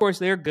 Now, of course,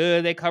 they're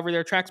good. They cover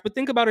their tracks. But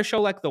think about a show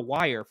like The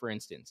Wire, for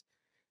instance.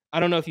 I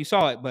don't know if you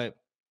saw it, but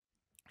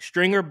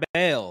Stringer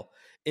Bell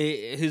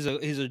is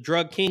a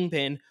drug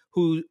kingpin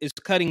who is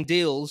cutting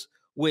deals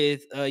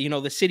with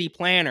the city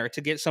planner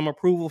to get some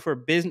approval for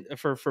business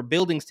for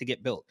buildings to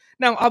get built.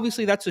 Now,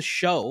 obviously, that's a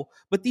show,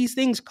 but these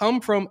things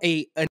come from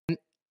a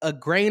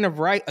grain of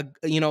a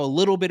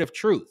little bit of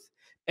truth.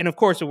 And of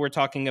course, if we're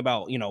talking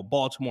about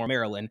Baltimore,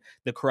 Maryland,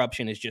 the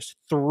corruption is just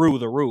through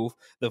the roof.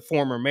 The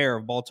former mayor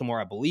of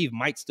Baltimore, I believe,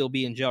 might still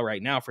be in jail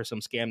right now for some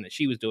scam that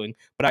she was doing.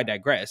 But I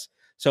digress.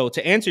 So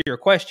to answer your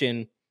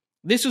question,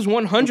 this is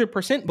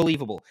 100%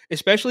 believable,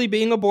 especially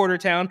being a border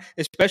town,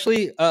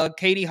 especially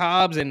Katie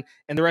Hobbs and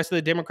the rest of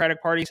the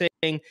Democratic Party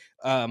saying,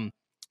 do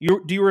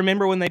you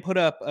remember when they put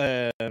up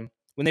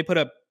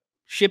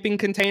shipping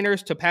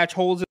containers to patch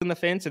holes in the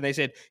fence, and they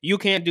said, you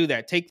can't do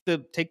that. Take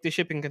the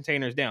shipping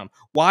containers down.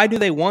 Why do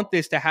they want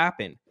this to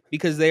happen?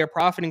 Because they are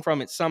profiting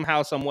from it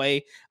somehow, some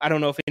way. I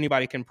don't know if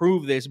anybody can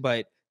prove this,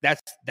 but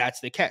that's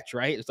the catch,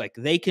 right? It's like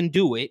they can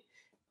do it,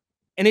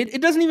 and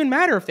it doesn't even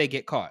matter if they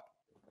get caught.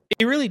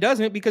 It really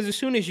doesn't, because as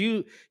soon as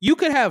you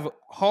could have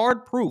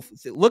hard proof.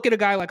 Look at a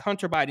guy like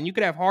Hunter Biden. You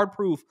could have hard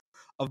proof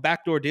of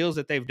backdoor deals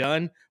that they've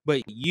done,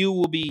 but you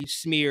will be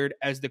smeared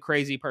as the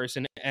crazy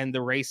person and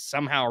the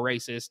somehow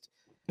racist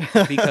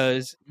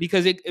because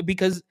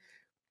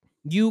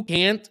you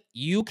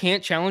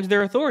can't challenge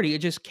their authority. It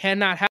just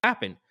cannot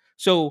happen.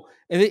 So,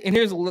 and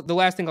here's the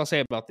last thing I'll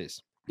say about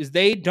this is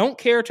they don't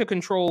care to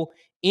control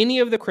any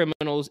of the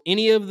criminals,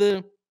 any of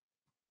the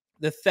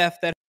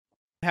theft that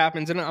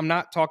happens, and I'm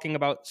not talking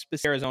about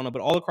specific Arizona,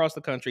 but all across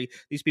the country,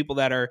 these people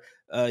that are,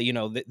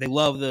 they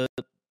love the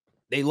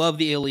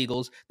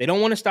illegals. They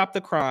don't want to stop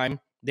the crime.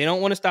 They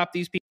don't want to stop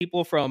these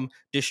people from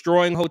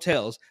destroying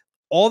hotels.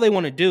 All they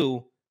want to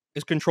do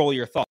is control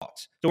your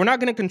thoughts. So we're not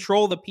going to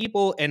control the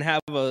people and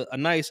have a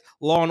nice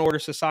law and order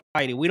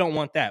society. We don't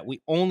want that.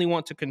 We only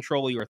want to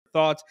control your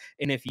thoughts.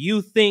 And if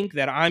you think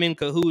that I'm in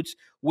cahoots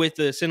with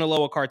the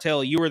Sinaloa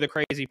cartel, you are the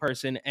crazy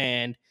person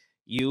and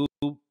you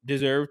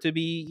deserve to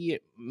be,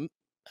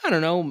 I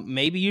don't know,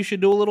 maybe you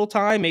should do a little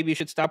time. Maybe you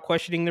should stop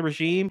questioning the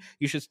regime.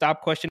 You should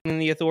stop questioning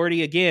the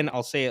authority. Again,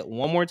 I'll say it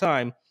one more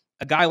time.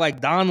 A guy like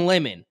Don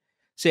Lemon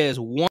says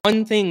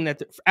one thing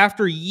that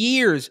after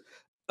years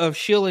of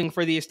shilling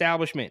for the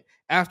establishment,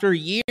 after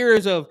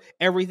years of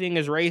everything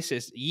is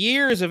racist,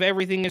 years of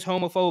everything is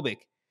homophobic,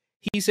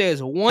 he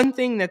says one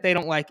thing that they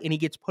don't like and he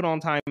gets put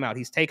on timeout.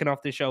 He's taken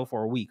off the show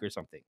for a week or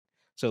something.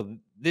 So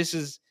this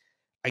is,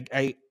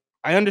 I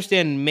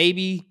understand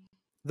maybe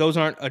those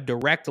aren't a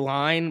direct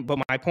line, but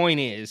my point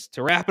is,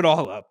 to wrap it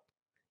all up,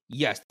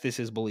 yes, this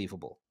is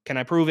believable. Can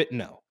I prove it?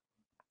 No.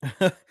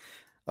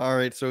 All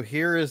right, so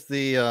here is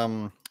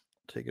the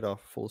take it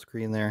off full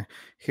screen there.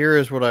 Here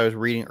is what I was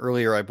reading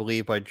earlier, I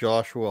believe, by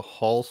Joshua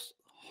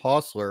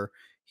Hostler.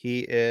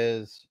 He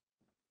is,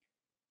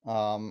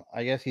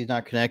 I guess he's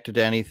not connected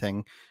to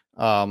anything.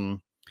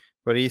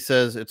 But he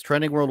says it's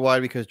trending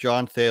worldwide because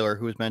John Thaler,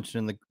 who was mentioned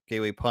in the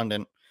Gateway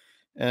Pundit,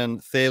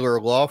 and Thaler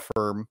Law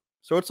Firm.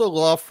 So it's a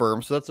law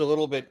firm, so that's a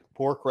little bit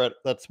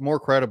that's more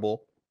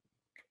credible.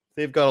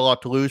 They've got a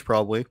lot to lose,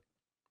 probably.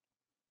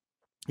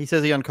 He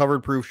says he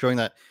uncovered proof showing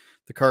that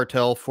the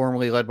cartel,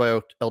 formerly led by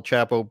El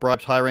Chapo,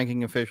 bribed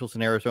high-ranking officials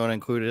in Arizona,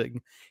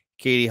 including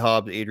Katie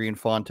Hobbs, Adrian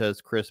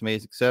Fontes, Chris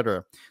Mays,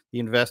 etc. The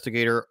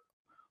investigator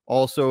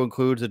also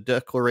includes a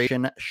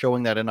declaration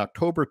showing that in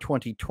October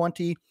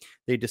 2020,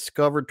 they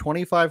discovered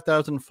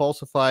 25,000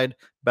 falsified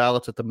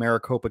ballots at the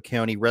Maricopa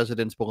County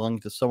residence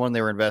belonging to someone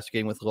they were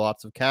investigating with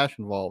lots of cash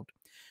involved.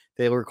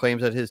 Thaler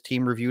claims that his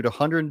team reviewed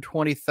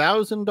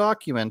 120,000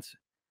 documents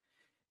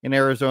in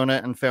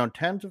Arizona and found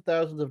tens of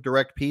thousands of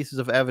direct pieces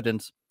of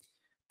evidence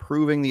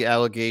proving the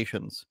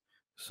allegations.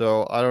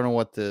 So I don't know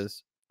what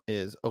this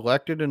is.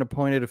 Elected and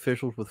appointed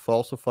officials with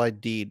falsified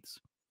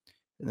deeds.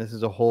 And this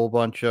is a whole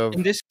bunch of...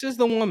 And this is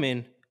the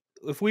woman,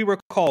 if we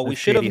recall, we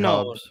That's should have Katie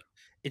known. Hobbs.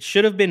 It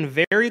should have been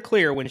very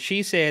clear when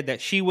she said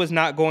that she was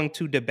not going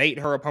to debate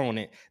her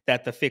opponent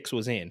that the fix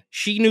was in.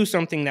 She knew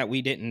something that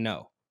we didn't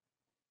know,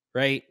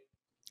 right?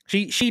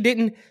 She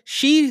didn't.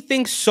 She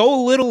thinks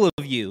so little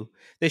of you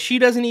that she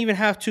doesn't even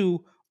have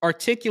to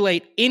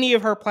articulate any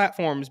of her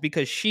platforms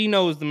because she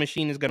knows the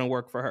machine is going to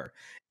work for her.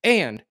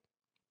 And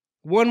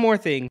one more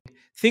thing,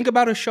 think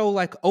about a show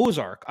like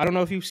Ozark. I don't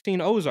know if you've seen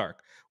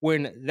Ozark,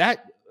 when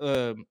that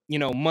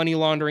money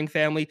laundering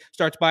family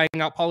starts buying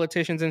out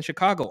politicians in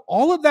Chicago.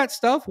 All of that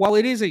stuff, while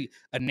it is a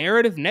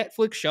narrative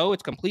Netflix show,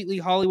 it's completely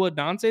Hollywood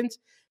nonsense.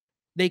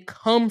 They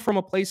come from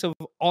a place of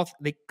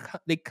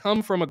they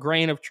come from a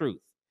grain of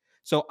truth.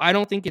 So I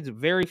don't think it's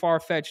very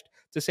far-fetched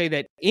to say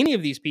that any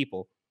of these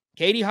people,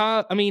 Katie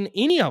Hobbs,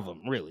 any of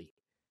them really,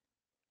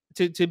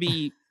 to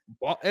be,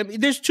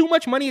 there's too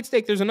much money at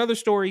stake. There's another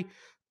story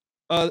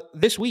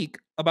this week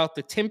about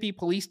the Tempe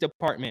Police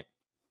Department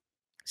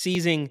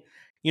seizing,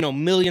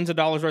 millions of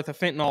dollars worth of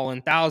fentanyl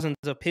and thousands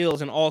of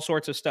pills and all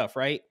sorts of stuff,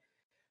 right?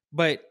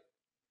 But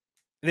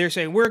they're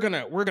saying we're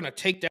gonna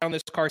take down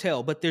this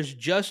cartel, but there's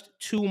just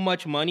too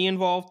much money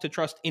involved to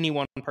trust any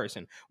one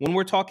person. When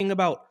we're talking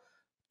about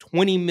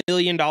 $20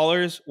 million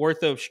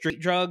worth of street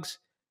drugs,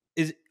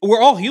 we're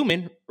all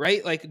human,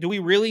 right? Like, do we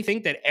really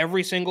think that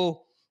every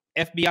single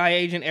FBI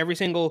agent, every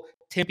single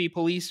Tempe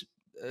police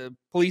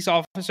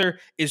officer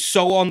is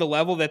so on the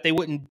level that they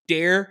wouldn't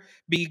dare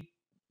be?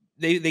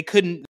 They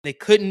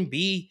couldn't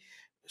be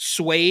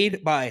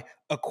swayed by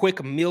a quick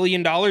 $1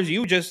 million.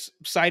 You just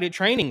cited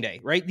Training Day,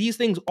 right? These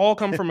things all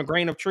come from a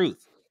grain of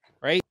truth,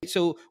 right?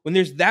 So when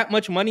there's that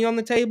much money on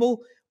the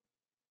table,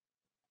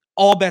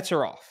 all bets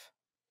are off.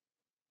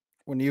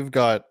 When you've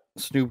got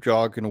Snoop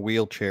Dogg in a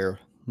wheelchair,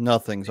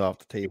 nothing's off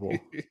the table.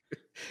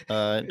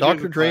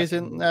 Dr. Dre's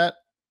in that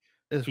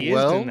as he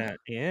well. Is in that.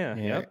 Yeah.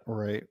 Yep.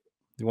 Right.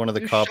 One of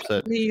the cops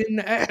that me in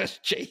the ass,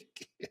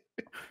 Jake.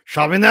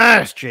 Shot me in the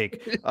ass,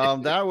 Jake.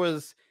 That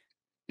was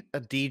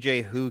a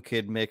DJ Who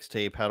Kid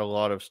mixtape. Had a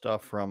lot of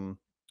stuff from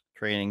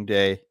Training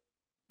Day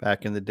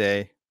back in the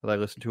day that I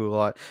listened to a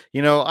lot.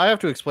 I have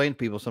to explain to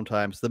people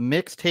sometimes the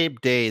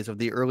mixtape days of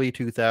the early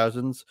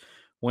 2000s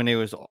when it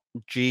was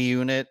G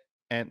Unit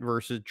and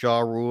versus Ja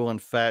Rule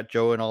and Fat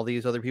Joe and all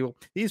these other people.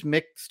 These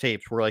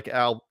mixtapes were like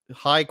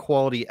high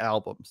quality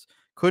albums.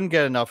 Couldn't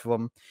get enough of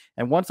them.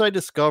 And once I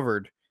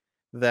discovered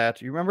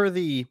that, you remember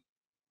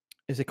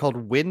is it called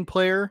Win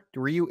Player?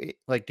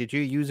 Did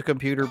you use a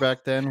computer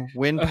back then?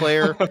 Win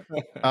Player.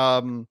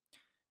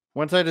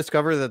 Once I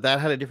discovered that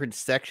had a different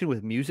section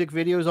with music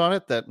videos on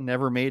it that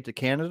never made it to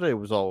Canada, it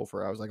was all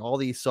over. I was like, all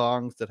these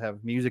songs that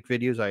have music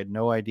videos, I had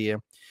no idea.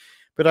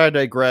 But I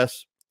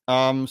digress.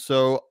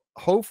 So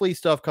hopefully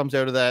stuff comes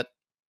out of that.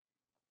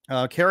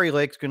 Carrie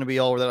Lake's going to be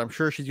all over that. I'm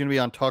sure she's going to be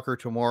on Tucker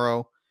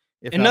tomorrow.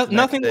 And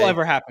nothing will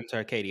ever happen to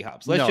her, Katie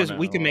Hobbs.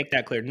 We can make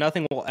that clear.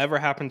 Nothing will ever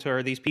happen to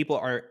her. These people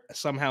are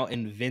somehow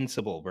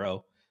invincible,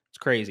 bro. It's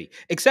crazy.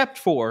 Except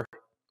for,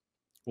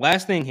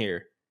 last thing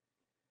here,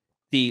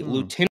 the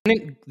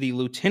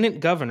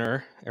lieutenant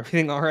governor.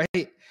 Everything all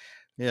right?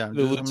 Yeah,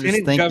 the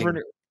lieutenant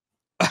governor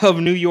of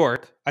New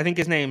York. I think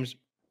his name's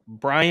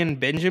Brian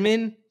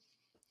Benjamin.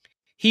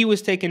 He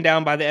was taken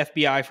down by the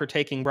FBI for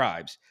taking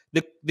bribes.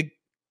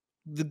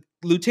 The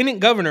lieutenant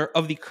governor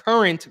of the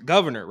current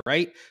governor,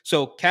 right?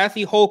 So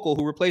Kathy Hochul,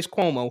 who replaced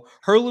Cuomo,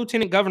 her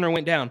lieutenant governor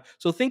went down.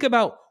 So think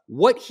about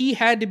what he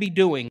had to be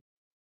doing to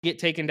get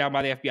taken down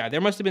by the FBI.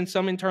 There must have been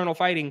some internal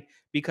fighting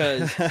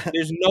because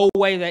there's no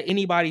way that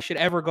anybody should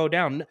ever go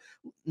down.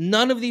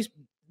 None of these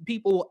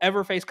people will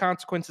ever face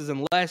consequences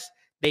unless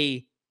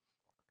they,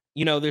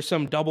 there's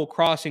some double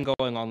crossing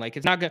going on. Like,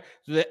 it's not going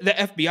to, the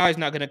FBI is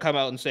not going to come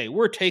out and say,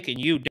 we're taking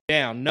you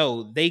down.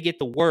 No, they get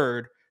the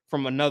word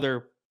from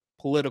another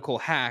political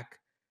hack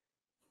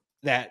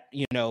that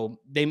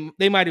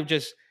they might have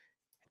just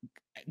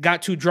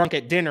got too drunk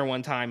at dinner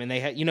one time and they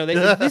had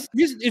this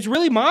is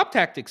really mob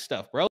tactic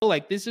stuff, bro.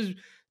 Like,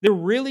 they're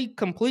really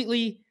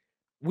completely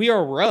we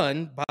are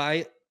run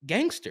by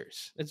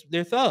gangsters.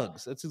 They're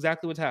thugs. That's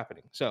exactly what's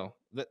happening. So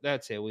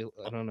that's it.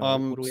 I don't know.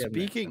 What do we have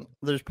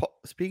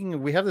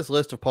Speaking, we have this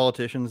list of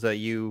politicians that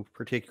you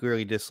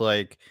particularly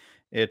dislike.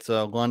 It's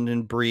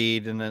London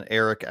Breed and then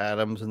Eric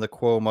Adams and the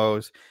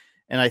Cuomos,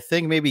 and I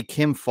think maybe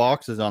Kim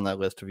Fox is on that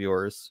list of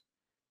yours.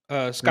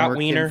 Scott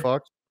Wiener. Kim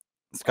Fox?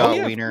 Scott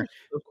yeah, Wiener.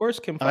 Of course,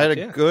 Kim Fox. I had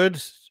a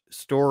good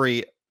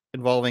story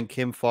involving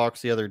Kim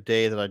Fox the other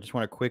day that I just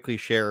want to quickly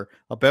share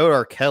about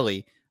R.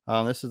 Kelly.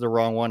 This is the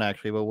wrong one,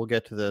 actually, but we'll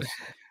get to this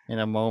in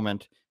a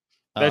moment.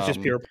 That's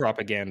just pure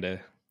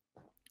propaganda.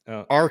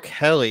 R.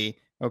 Kelly.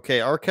 Okay,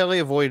 R. Kelly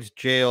avoids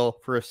jail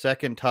for a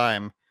second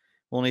time,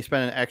 only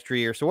spent an extra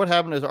year. So what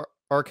happened is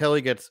R.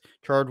 Kelly gets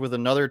charged with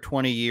another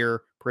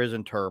 20-year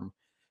prison term.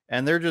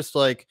 And they're just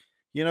like,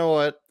 you know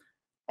what?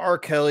 R.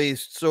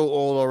 Kelly's so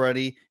old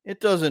already.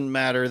 It doesn't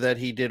matter that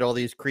he did all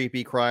these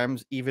creepy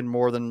crimes, even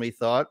more than we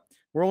thought.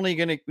 We're only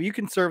going to, you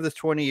can serve this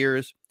 20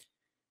 years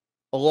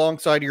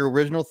alongside your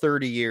original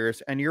 30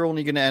 years, and you're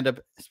only going to end up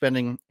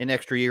spending an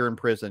extra year in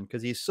prison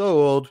because he's so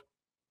old.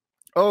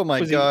 Oh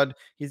my God.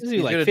 He's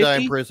like going to die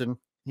in prison.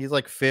 He's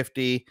like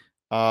 50.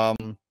 I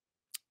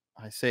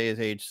say his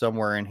age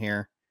somewhere in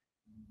here.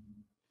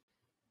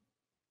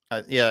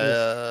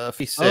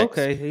 56.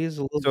 Okay, he's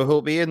a little... So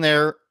he'll be in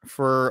there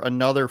for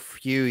another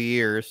few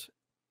years.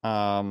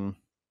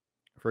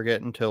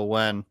 Forget until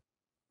when.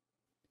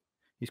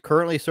 He's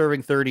currently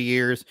serving 30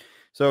 years.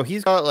 So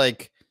he's got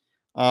like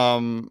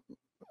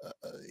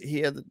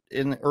he had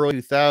in the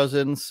early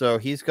 2000s, so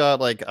he's got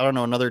like, I don't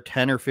know, another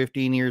 10 or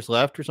 15 years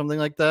left or something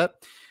like that.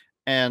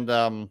 And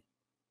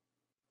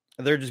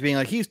they're just being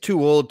like, he's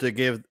too old to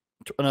give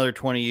another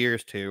 20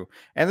 years to.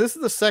 And this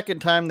is the second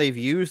time they've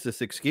used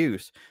this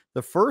excuse.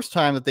 The first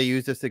time that they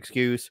used this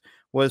excuse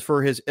was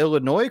for his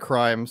Illinois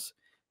crimes.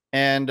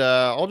 And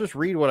I'll just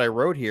read what I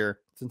wrote here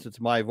since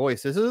it's my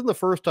voice. This isn't the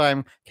first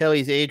time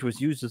Kelly's age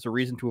was used as a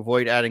reason to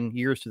avoid adding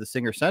years to the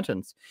singer's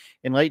sentence.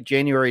 In late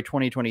January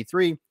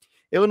 2023,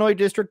 Illinois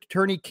District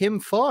Attorney Kim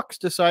Fox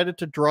decided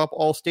to drop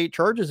all state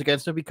charges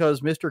against him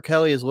because Mr.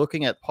 Kelly is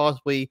looking at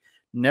possibly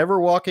never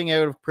walking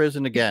out of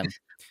prison again.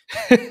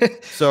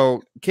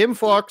 So Kim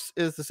Fox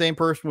is the same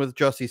person with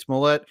Jussie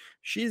Smollett.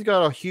 She's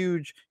got a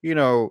huge,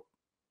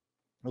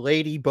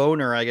 lady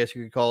boner, I guess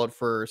you could call it,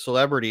 for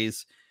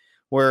celebrities.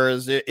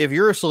 Whereas if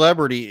you're a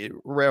celebrity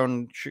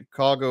around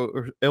Chicago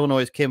or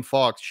Illinois' Kim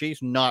Fox,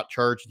 she's not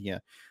charging you.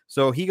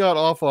 So he got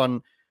off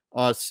on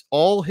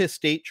all his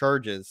state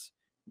charges.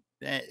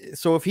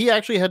 So if he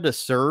actually had to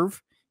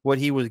serve what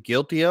he was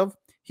guilty of,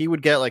 he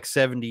would get like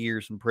 70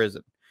 years in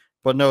prison.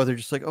 But no, they're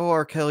just like, oh,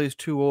 R. Kelly's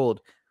too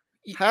old.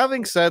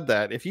 Having said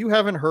that, if you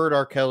haven't heard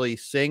R. Kelly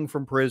sing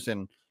from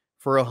prison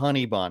for a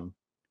honey bun,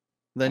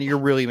 then you're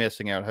really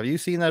missing out. Have you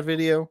seen that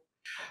video?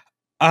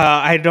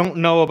 I don't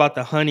know about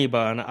the honey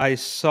bun. I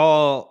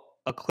saw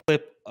a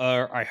clip,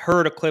 or I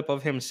heard a clip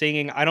of him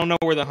singing. I don't know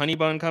where the honey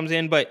bun comes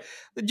in, but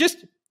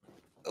just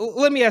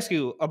let me ask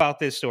you about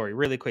this story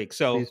really quick.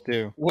 So please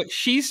do. What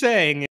she's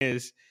saying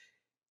is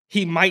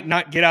he might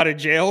not get out of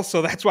jail,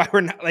 so that's why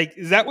we're not like.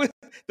 Is that what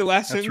the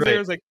last sentence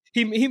there is? Like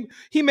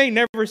he may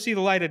never see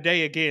the light of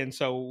day again.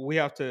 So we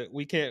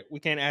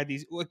can't add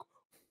these. Like,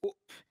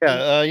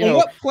 on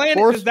what planet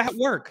does that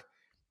work?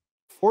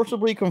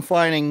 Forcibly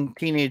confining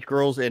teenage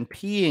girls and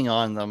peeing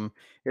on them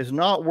is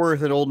not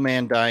worth an old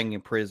man dying in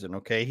prison.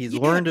 Okay, he's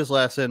learned his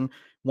lesson.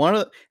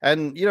 The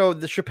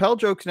Chappelle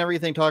jokes and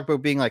everything talk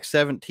about being like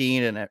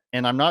 17,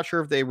 and I'm not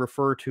sure if they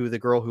refer to the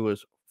girl who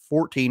was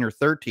 14 or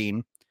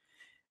 13.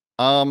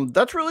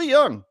 That's really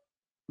young.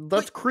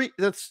 That's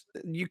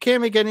you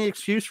can't make any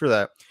excuse for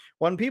that.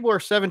 When people are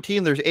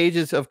 17, there's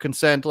ages of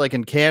consent, like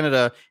in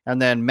Canada,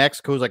 and then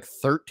Mexico's like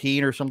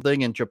 13 or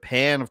something, and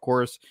Japan, of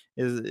course,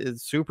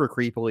 is super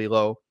creepily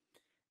low.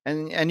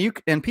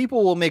 And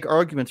people will make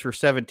arguments for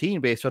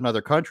 17 based on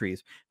other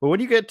countries, but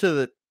when you get to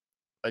the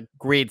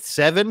grade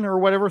 7 or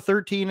whatever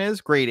 13 is,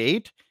 grade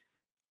 8,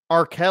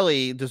 R.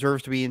 Kelly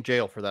deserves to be in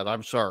jail for that.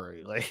 I'm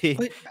sorry,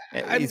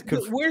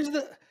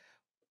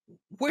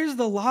 where's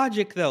the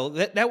logic though?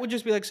 That would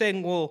just be like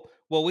saying, well,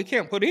 we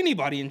can't put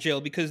anybody in jail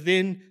because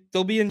then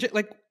they'll be in jail.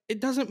 Like, it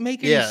doesn't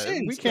make any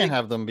sense. We can't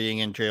have them being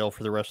in jail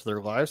for the rest of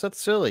their lives. That's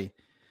silly.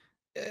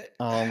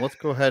 Let's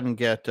go ahead and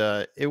get.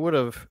 It would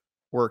have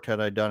worked had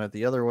I done it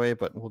the other way,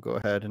 but we'll go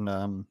ahead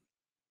and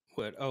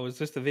What? Oh, is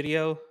this the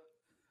video?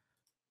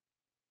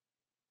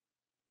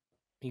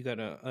 You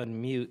gotta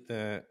unmute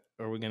that.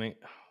 Or we're gonna. Oh man.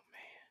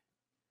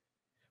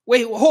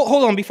 Wait,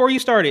 hold on. Before you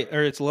start it,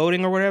 or it's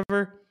loading or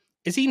whatever.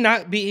 Is he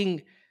not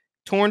being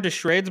torn to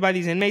shreds by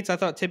these inmates? I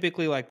thought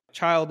typically like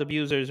child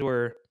abusers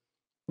were.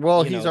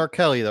 Well, he's R.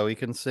 Kelly though. He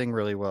can sing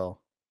really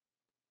well.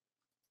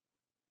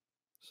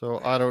 So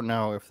I don't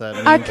know if that.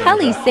 R.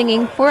 Kelly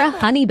singing for a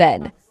honey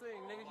bun.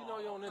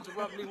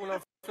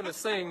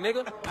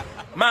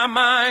 My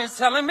mind's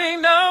telling me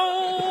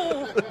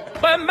no,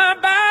 but my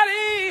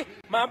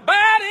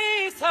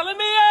body's telling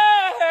me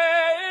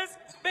yes,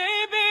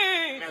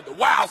 baby. And the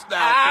wild style.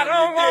 I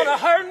don't want to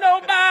hurt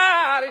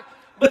nobody.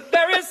 But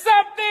there is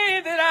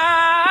something that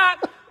I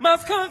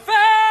must confess.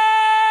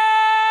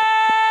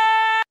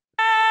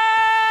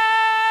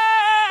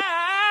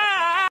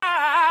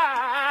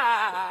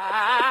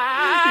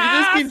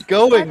 keeps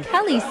going.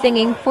 Kelly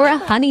singing for a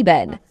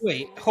honeybed.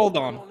 Wait, hold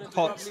on.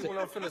 Stop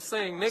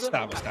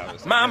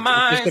it. My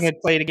mind. Just gonna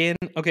play it again.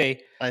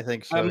 Okay. I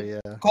think so. Yeah.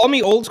 Call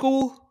me old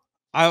school.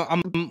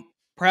 I'm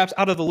perhaps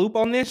out of the loop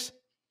on this,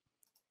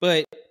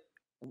 but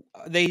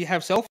they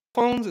have cell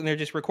phones and they're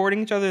just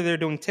recording each other. They're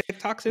doing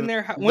TikToks in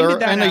there. When They're did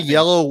that in happen? a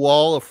yellow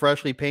wall, a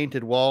freshly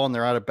painted wall, and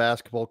they're at a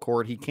basketball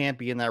court. He can't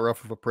be in that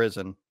rough of a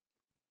prison.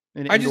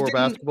 An indoor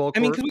basketball court. I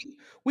mean, because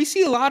we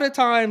see a lot of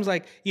times,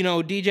 like, you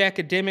know, DJ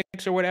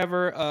Academics or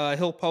whatever,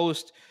 he'll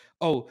post,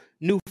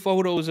 new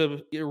photos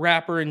of a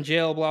rapper in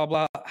jail, blah,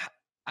 blah.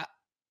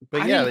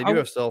 But yeah, they do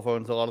have cell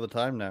phones a lot of the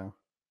time now.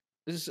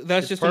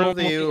 That's just part of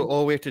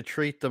the, we have to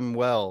treat them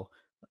well.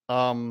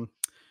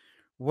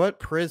 What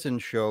prison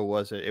show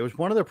was it? It was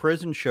one of the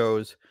prison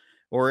shows,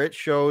 or it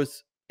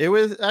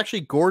was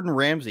actually Gordon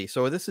Ramsay.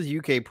 So this is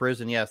UK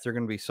prison. Yes, they're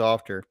going to be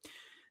softer.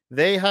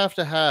 They have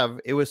to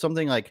have, it was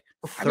something like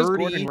 30. How does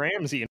Gordon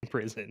Ramsay in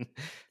prison?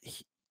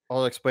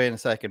 I'll explain in a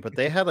second, but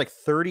they had like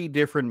 30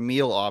 different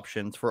meal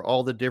options for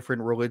all the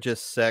different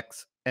religious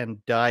sects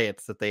and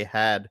diets that they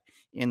had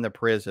in the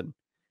prison,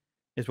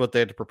 is what they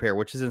had to prepare,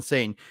 which is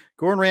insane.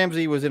 Gordon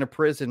Ramsay was in a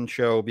prison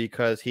show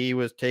because he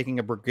was taking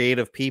a brigade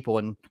of people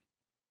and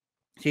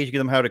teaching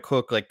them how to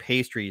cook like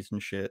pastries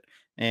and shit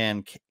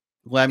and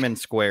lemon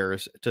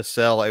squares to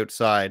sell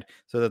outside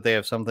so that they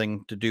have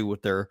something to do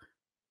with their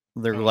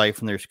life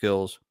and their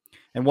skills.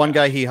 And one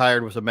guy he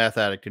hired was a meth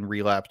addict and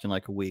relapsed in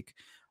like a week.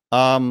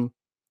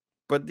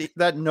 But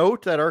that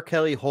note that R.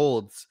 Kelly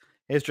holds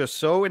is just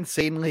so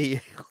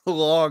insanely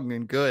long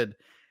and good.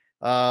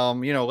 Let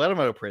him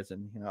out of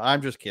prison.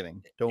 I'm just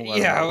kidding. Don't let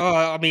him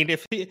out. I mean,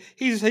 if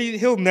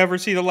he'll never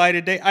see the light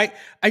of day.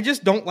 I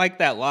just don't like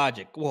that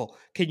logic. Well,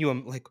 can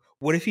you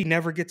what if he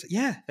never gets?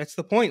 Yeah, that's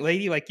the point,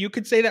 lady. Like, you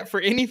could say that for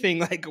anything.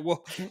 Like,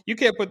 well, you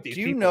can't put these.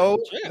 Do you know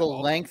the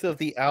length of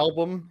the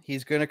album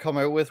he's going to come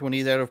out with when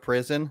he's out of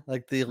prison?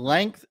 Like the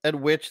length at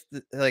which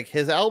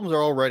his albums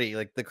are already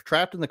like the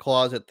Trapped in the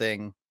Closet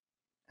thing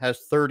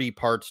has 30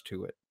 parts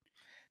to it.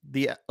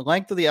 The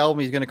length of the album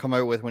he's going to come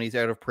out with when he's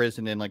out of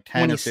prison in like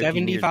 10 or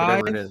 15 years,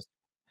 whatever it is.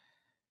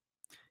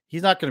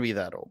 He's not going to be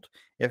that old.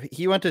 If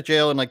he went to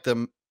jail in like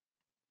the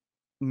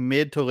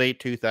mid to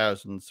late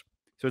 2000s,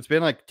 so it's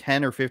been like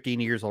 10 or 15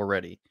 years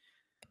already.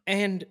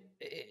 And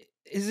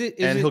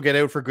he'll get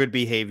out for good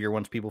behavior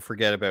once people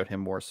forget about him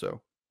more so.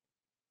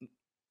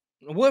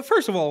 Well,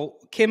 first of all,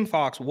 Kim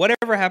Fox,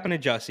 whatever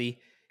happened to Jussie,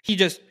 he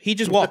just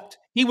walked.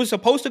 He was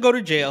supposed to go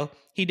to jail.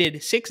 He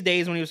did 6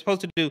 days when he was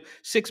supposed to do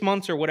 6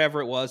 months or whatever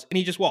it was, and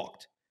he just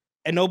walked.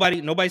 And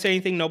nobody said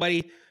anything.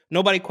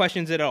 Nobody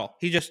questions it at all.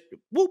 He just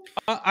whoop.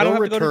 I don't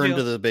have to go to jail. Return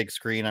to the big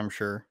screen, I'm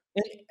sure.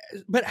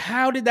 But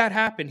how did that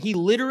happen? He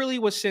literally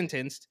was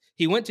sentenced.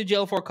 He went to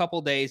jail for a couple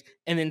days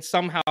and then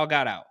somehow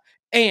got out.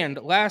 And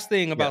last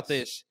thing about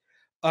this,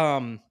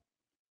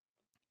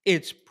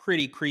 it's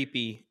pretty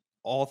creepy,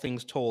 all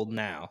things told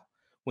now,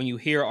 when you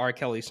hear R.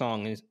 Kelly's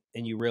song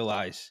and you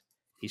realize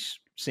he's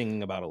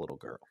singing about a little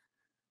girl.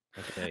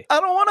 Okay. I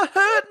don't want to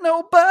hurt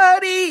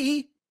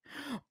nobody.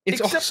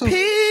 It's except also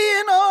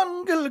peeing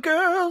on little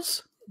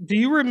girls. Do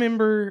you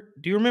remember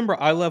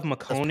I Love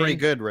McConan? That's pretty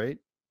good, right?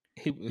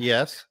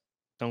 Yes.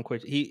 Don't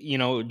quit.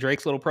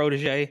 Drake's little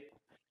protege.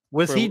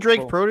 Was he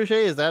Drake's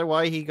protege? Is that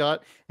why he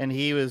got, and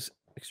he was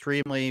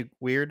extremely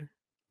weird?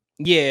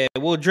 Yeah,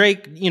 well,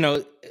 Drake,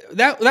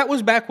 that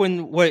was back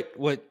when what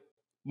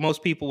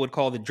most people would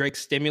call the Drake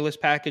stimulus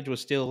package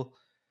was still,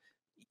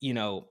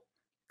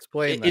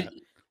 Explain that.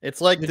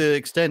 It's like the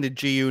extended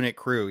G Unit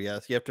crew.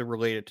 Yes, you have to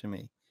relate it to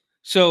me.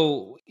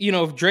 So,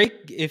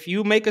 if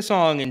you make a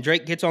song and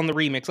Drake gets on the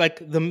remix, like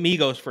the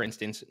Migos, for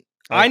instance.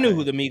 Okay. I knew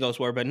who the Migos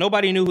were, but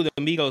nobody knew who the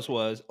Migos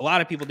was. A lot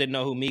of people didn't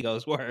know who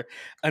Migos were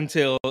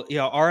until,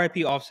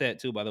 R.I.P. Offset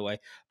too, by the way.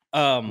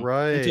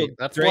 Right.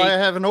 That's Drake, why I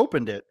haven't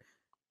opened it.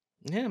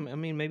 Yeah, I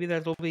mean, maybe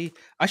that'll be.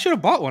 I should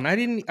have bought one. I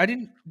didn't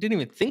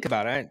even think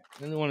about it. I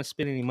didn't want to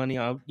spend any money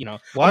on.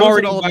 Why was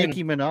it all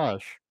Nicki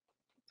Minaj?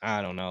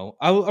 I don't know.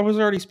 I was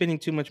already spending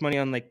too much money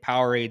on like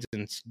Powerades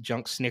and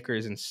junk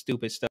Snickers and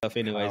stupid stuff.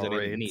 Anyways, that I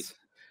didn't need.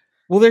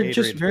 Well, they're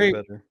just very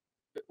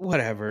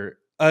whatever.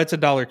 It's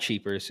 $1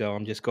 cheaper, so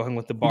I'm just going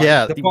with the bar.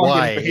 Yeah,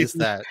 why is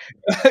that?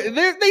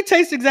 They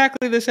taste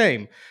exactly the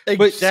same.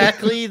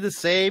 Exactly the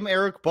same,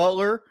 Eric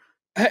Butler.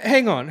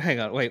 Hang on.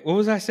 Wait, what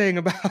was I saying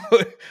about?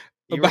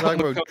 You were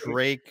talking about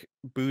Drake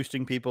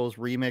boosting people's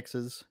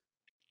remixes.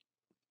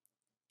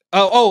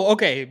 Oh,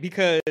 okay.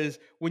 Because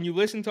when you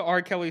listen to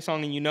R. Kelly's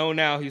song and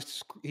now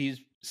he's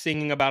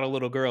singing about a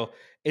little girl,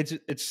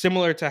 it's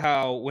similar to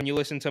how when you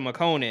listen to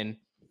McConan,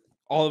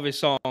 all of his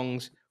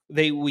songs.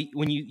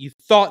 When you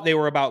thought they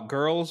were about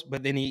girls,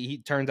 but then he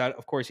turns out,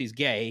 of course, he's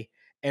gay,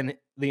 and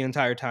the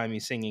entire time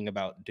he's singing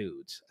about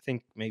dudes. I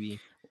think maybe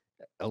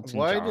Elton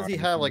Why John does he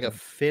have like a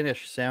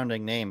Finnish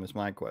sounding name? Is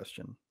my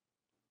question.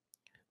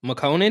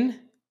 McConan?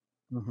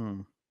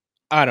 Mm-hmm.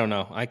 I don't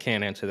know. I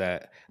can't answer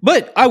that.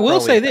 But I will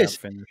say this: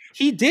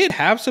 he did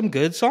have some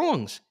good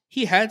songs.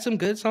 He had some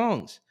good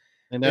songs.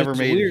 They never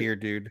made it here,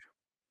 dude.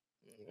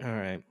 All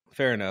right.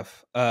 Fair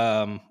enough.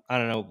 I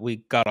don't know. We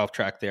got off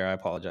track there. I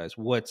apologize.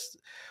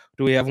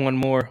 Do we have one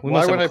more? We Why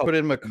must have would a I couple. put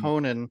in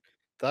McConan?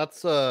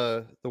 That's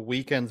the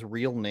Weeknd's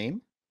real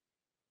name.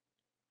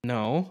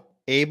 No.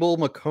 Abel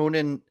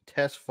McConan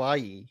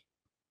Tesfaye.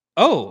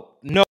 Oh,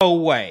 no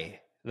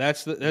way.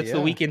 That's the Yeah.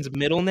 Weeknd's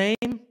middle name?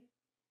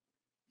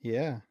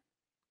 Yeah.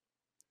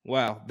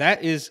 Wow.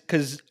 That is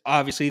because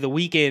obviously the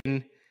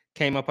Weeknd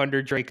came up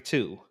under Drake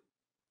too.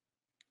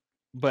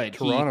 But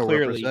Toronto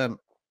represent.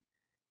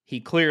 he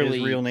clearly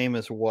His real name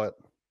is what?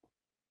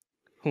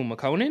 who,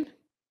 McConan?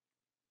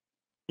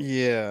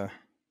 Yeah.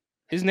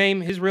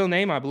 His real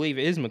name, I believe,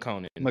 is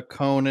McConan.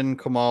 McConan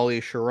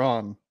Kamali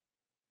Sharon.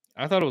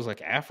 I thought it was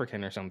like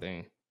African or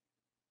something.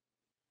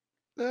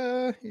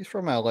 He's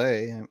from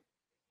LA.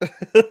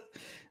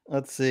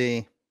 Let's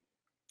see.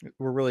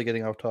 We're really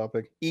getting off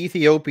topic.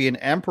 Ethiopian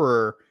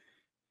emperor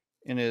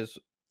in his,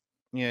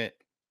 yeah,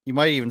 you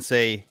might even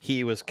say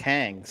he was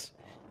Kang's.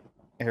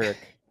 Eric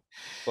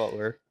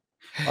Butler.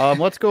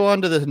 Let's go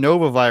on to the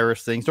Nova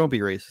virus things. Don't be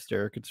racist,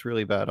 Eric. It's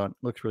really bad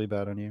looks really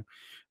bad on you.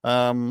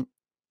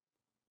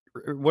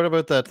 What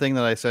about that thing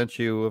that I sent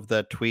you of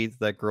that tweet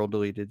that girl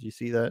deleted? Did you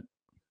see that?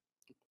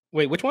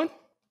 Wait, which one?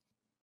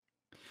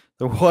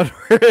 The one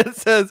where it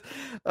says,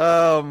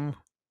 I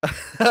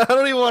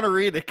don't even want to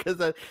read it because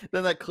then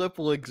that clip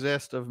will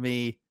exist of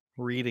me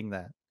reading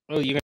that. Oh,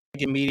 you're gonna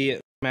get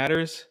immediate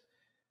matters?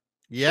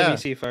 Yeah. Let me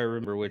see if I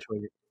remember which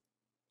one.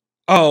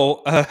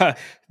 Oh,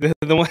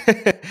 the one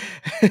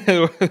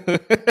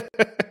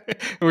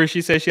where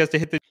she says she has to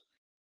hit the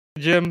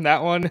gym.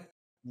 That one.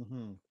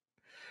 Mm-hmm.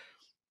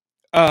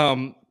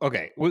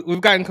 Okay,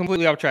 we've gotten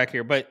completely off track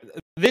here, but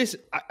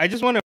I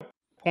just want to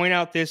point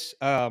out this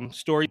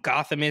story,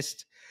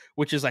 Gothamist,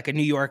 which is like a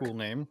New York, Cool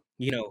name,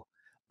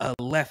 a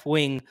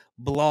left-wing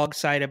blog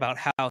site about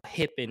how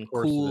hip and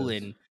cool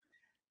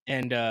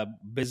and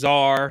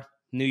bizarre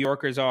New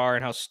Yorkers are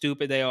and how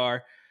stupid they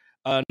are.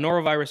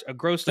 Norovirus, a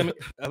gross stomach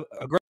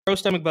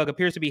bug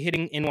appears to be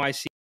hitting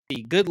NYC.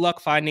 Good luck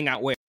finding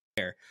out where.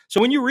 So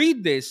when you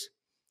read this,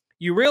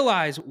 you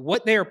realize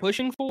what they are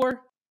pushing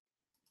for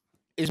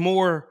is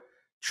more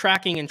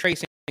tracking and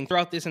tracing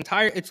throughout this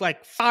entire. It's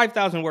like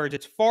 5,000 words.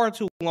 It's far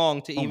too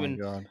long to even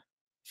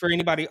for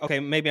anybody. Okay,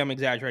 maybe I'm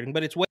exaggerating,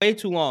 but it's way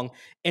too long.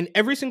 And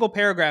every single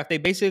paragraph, they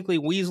basically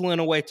weasel in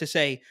a way to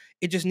say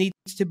it just needs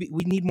to be.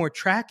 We need more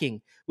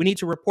tracking. We need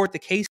to report the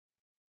cases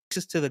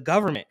to the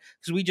government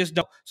because we just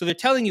don't. So they're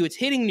telling you it's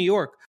hitting New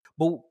York,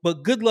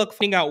 but good luck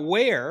finding out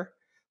where.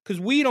 Because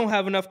we don't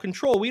have enough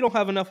control. We don't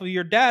have enough of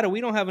your data.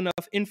 We don't have enough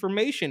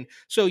information.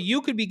 So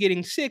you could be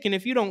getting sick. And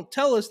if you don't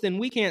tell us, then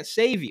we can't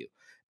save you.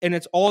 And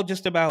it's all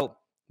just about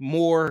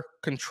more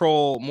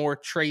control, more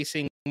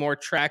tracing, more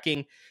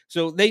tracking.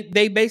 So they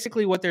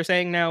basically, what they're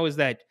saying now is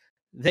that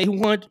they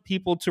want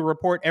people to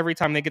report every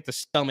time they get the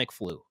stomach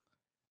flu.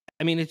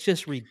 I mean, it's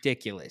just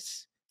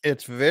ridiculous.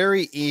 It's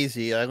very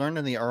easy. I learned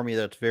in the army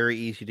that it's very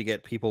easy to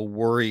get people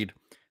worried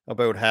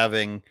about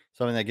having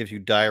something that gives you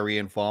diarrhea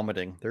and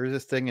vomiting. There's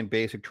this thing in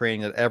basic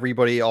training that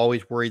everybody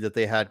always worried that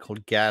they had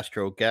called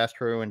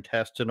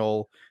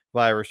gastrointestinal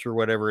virus or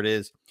whatever it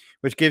is,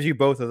 which gives you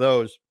both of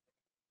those.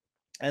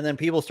 And then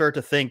people start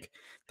to think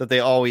that they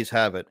always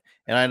have it.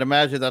 And I'd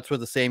imagine that's what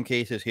the same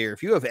case is here.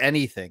 If you have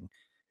anything,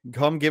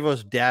 come give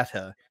us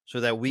data so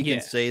that we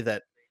can say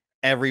that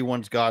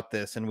everyone's got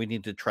this and we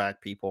need to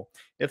track people.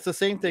 It's the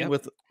same thing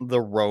with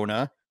the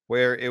Rona,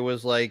 where it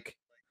was like,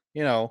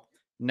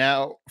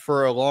 now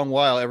for a long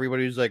while,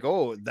 everybody was like,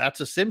 oh, that's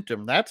a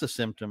symptom. That's a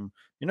symptom.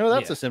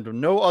 That's a symptom.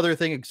 No other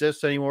thing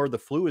exists anymore. The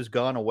flu has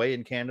gone away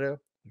in Canada.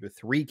 There are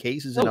 3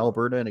 cases in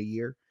Alberta in a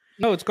year.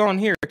 No, it's gone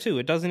here too.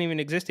 It doesn't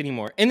even exist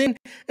anymore. And then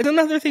it's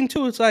another thing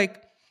too. It's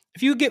like,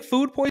 if you get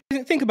food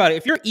poisoning, think about it.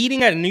 If you're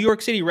eating at a New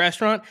York City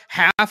restaurant,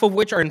 half of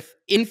which are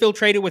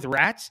infiltrated with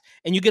rats,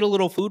 and you get a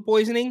little food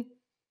poisoning,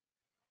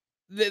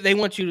 they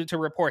want you to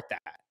report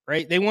that,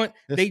 right?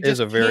 This is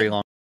a very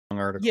long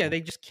article. Yeah,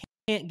 they just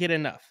can't get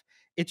enough.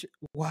 It's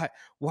why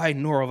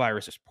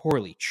norovirus is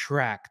poorly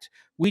tracked.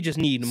 We just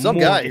need more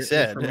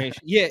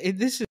information. Yeah,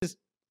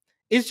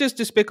 it's just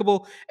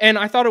despicable. And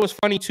I thought it was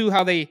funny too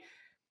how they,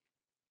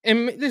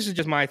 and this is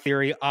just my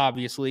theory,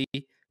 obviously,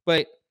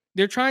 but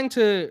they're trying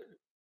to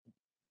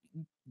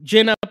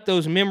gin up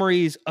those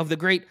memories of the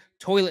great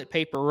toilet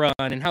paper run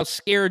and how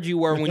scared you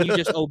were when you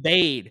just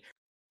obeyed,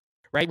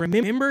 right?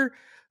 Remember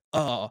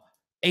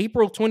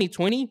April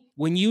 2020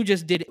 when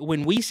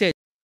we said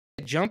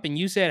jump and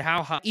you said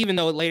how high, even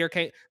though it later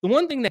came. The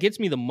one thing that gets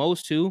me the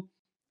most too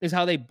is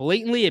how they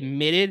blatantly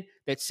admitted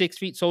that 6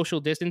 feet social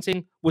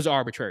distancing was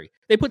arbitrary.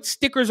 They put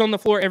stickers on the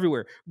floor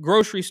everywhere.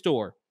 Grocery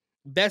store,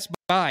 Best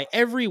Buy,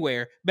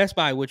 everywhere. Best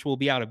Buy, which will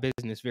be out of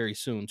business very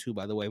soon too,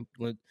 by the way.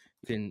 You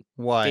can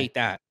date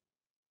that.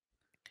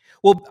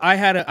 Well, I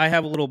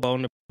have a little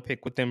bone to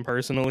pick with them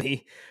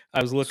personally.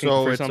 I was looking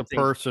for something. So it's a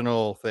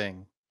personal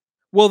thing.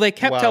 Well, they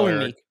kept telling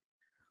me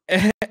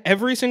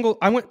every single.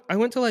 I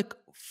went to like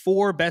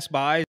 4 Best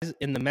Buys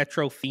in the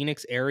Metro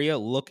Phoenix area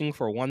looking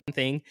for one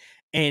thing,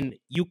 and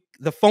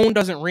the phone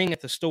doesn't ring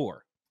at the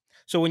store.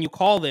 So when you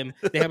call them,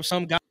 they have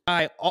some guy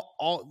guy,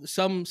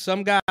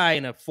 some guy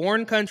in a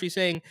foreign country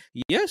saying,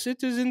 yes,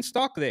 it is in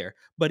stock there,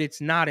 but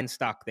it's not in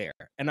stock there.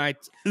 And I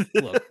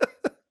look,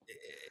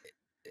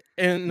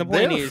 and the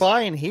point They're is,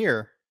 fine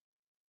here.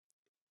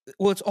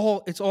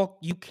 well, it's all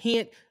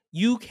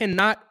you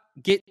cannot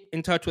get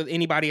in touch with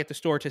anybody at the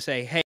store to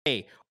say,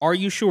 hey, are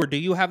you sure? Do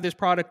you have this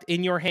product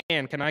in your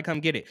hand? Can I come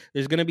get it?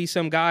 There's going to be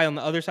some guy on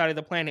the other side of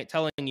the planet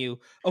telling you,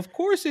 of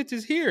course it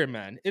is here,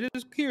 man. It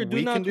is here. Do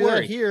We not can do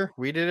worry. that here.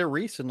 We did it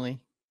recently.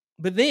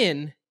 But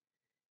then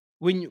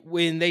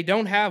when they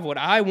don't have what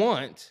I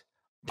want,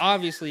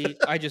 obviously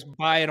I just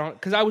buy it on,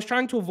 because I was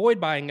trying to avoid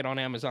buying it on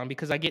Amazon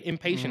because I get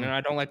impatient and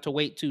I don't like to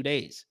wait 2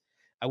 days.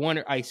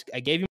 I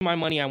gave you my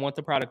money. I want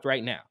the product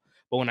right now.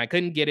 But when I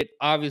couldn't get it,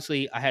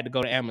 obviously I had to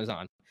go to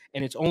Amazon.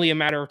 And it's only a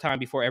matter of time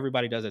before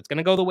everybody does it. It's going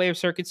to go the way of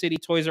Circuit City,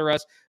 Toys R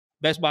Us.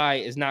 Best Buy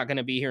is not going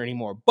to be here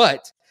anymore.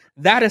 But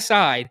that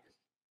aside,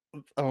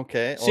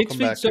 okay, I'll come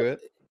back to it.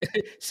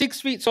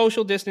 6 feet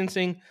social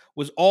distancing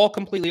was all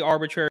completely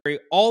arbitrary.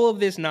 All of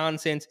this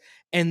nonsense,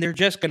 and they're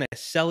just going to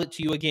sell it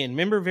to you again.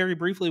 Remember, very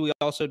briefly, we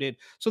also did.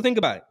 So think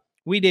about it.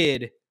 We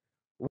did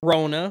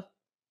Rona,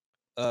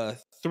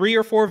 3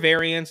 or 4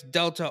 variants,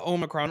 Delta,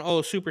 Omicron.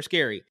 Oh, super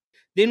scary.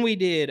 Then we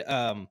did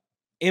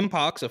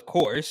Mpox, of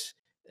course,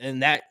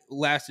 and that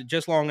lasted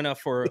just long enough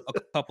for a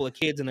couple of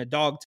kids and a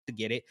dog to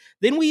get it.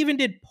 Then we even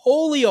did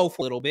polio for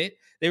a little bit.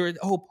 They were,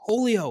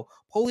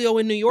 polio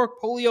in New York,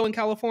 polio in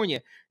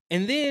California.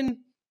 And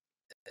then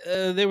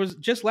there was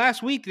just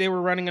last week, they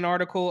were running an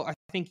article, I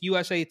think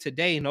USA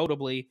Today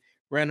notably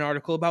ran an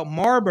article about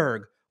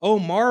Marburg. Oh,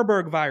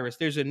 Marburg virus.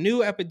 There's a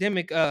new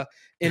epidemic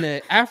in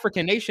an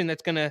African nation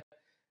that's going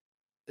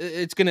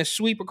to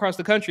sweep across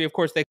the country. Of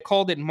course, they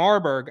called it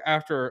Marburg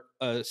after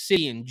a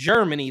city in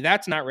Germany.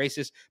 That's not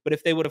racist. But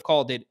if they would have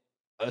called it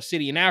a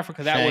city in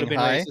Africa, that would have been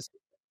racist.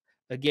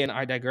 Again,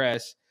 I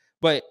digress.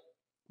 But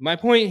my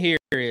point here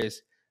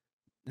is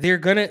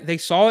they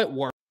saw it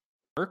work.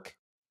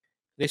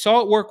 They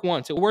saw it work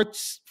once. It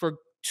worked for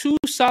 2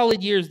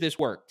 solid years. This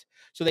worked.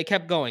 So they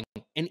kept going.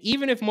 And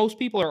even if most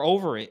people are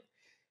over it,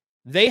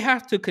 they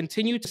have to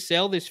continue to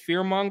sell this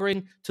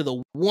fear-mongering to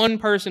the one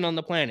person on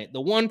the planet,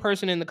 the one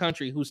person in the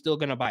country who's still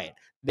going to buy it.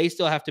 They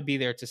still have to be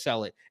there to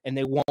sell it, and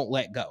they won't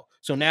let go.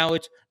 So now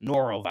it's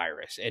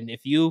norovirus. And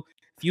if you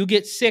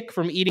get sick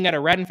from eating at a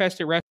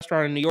rat-infested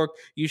restaurant in New York,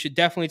 you should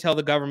definitely tell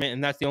the government,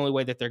 and that's the only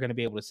way that they're going to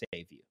be able to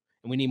save you.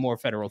 And we need more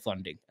federal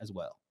funding as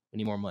well. We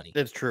need more money.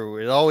 It's true.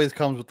 It always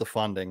comes with the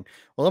funding.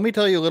 Well, let me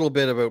tell you a little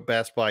bit about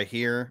Best Buy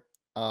here.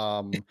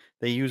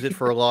 They use it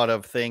for a lot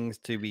of things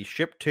to be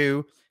shipped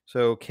to.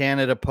 So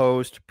Canada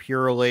Post,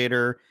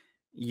 Purolator,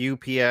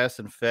 UPS,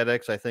 and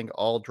FedEx, I think,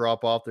 all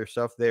drop off their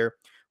stuff there.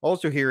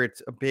 Also here,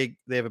 they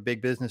have a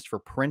big business for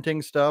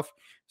printing stuff.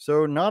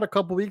 So not a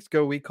couple weeks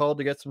ago, we called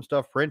to get some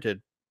stuff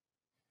printed.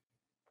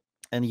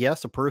 And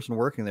yes, a person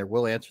working there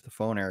will answer the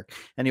phone, Eric.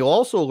 And you'll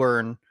also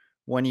learn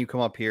when you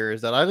come up here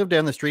is that I live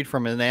down the street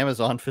from an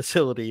Amazon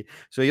facility.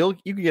 So you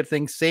can get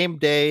things same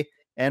day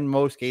and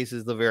most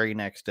cases the very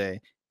next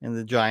day in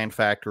the giant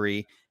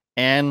factory.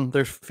 And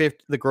there's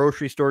the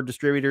grocery store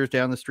distributors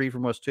down the street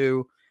from us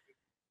too.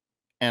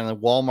 And the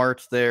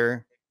Walmart's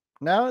there.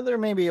 Now there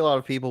may be a lot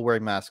of people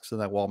wearing masks in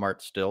that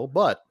Walmart still,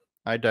 but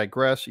I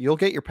digress. You'll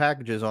get your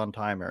packages on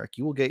time, Eric.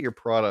 You will get your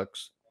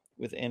products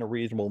within a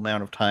reasonable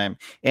amount of time.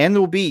 And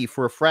they'll be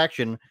for a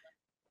fraction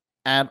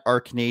at our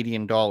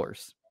Canadian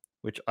dollars,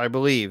 which I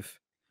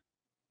believe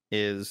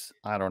is,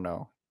 I don't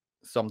know,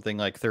 something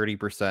like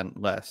 30%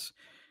 less.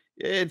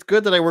 It's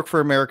good that I work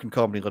for an American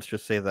company. Let's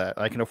just say that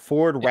I can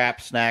afford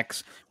wrap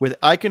snacks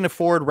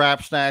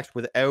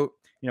without,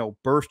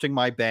 bursting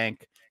my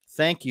bank.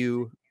 Thank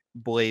you,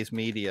 Blaze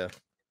Media.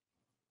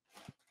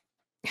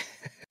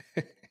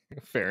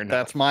 Fair enough.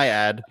 That's my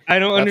ad. I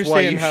don't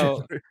understand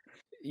how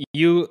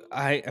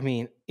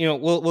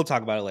we'll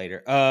talk about it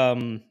later.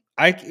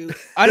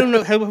 I don't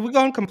know. Have we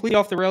gone completely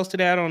off the rails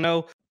today? I don't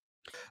know.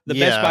 The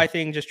Best Buy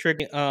thing just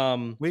triggered.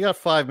 We got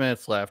 5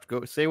 minutes left.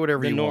 Go say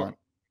whatever you want.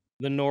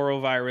 The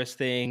norovirus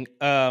thing.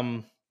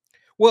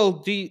 Well,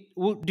 do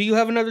you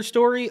have another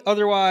story?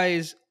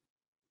 Otherwise,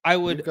 I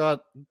would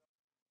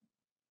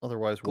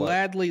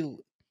gladly.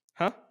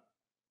 Huh?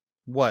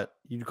 What?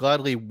 You'd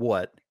gladly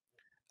what?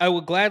 I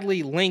would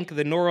gladly link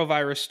the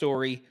norovirus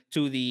story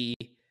to the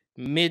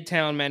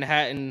Midtown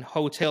Manhattan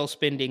hotel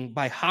spending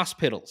by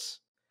hospitals.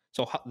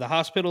 So the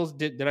hospitals,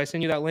 did I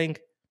send you that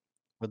link?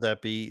 Would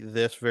that be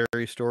this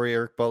very story,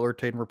 Eric Butler,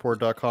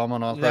 TadenReport.com,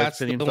 on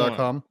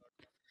authorizedopinions.com?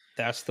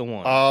 That's the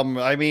one.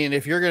 I mean,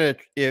 if you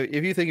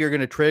think you're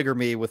gonna trigger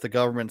me with the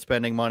government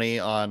spending money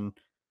on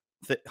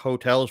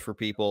hotels for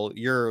people,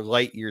 you're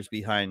light years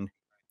behind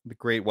the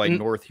Great White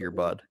North here,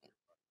 bud.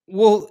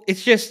 Well,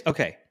 it's just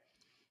okay.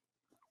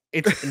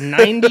 It's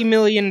 $90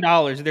 million.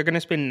 They're going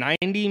to spend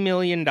 $90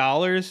 million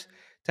to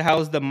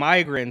house the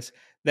migrants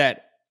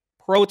that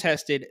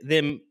protested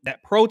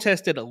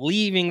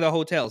leaving the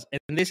hotels.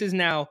 And this is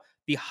now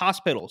the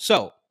hospital.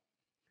 So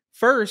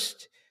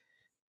first,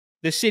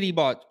 the city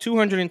bought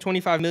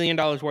 $225 million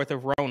worth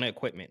of Rona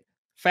equipment.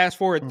 Fast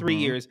forward 3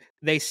 years,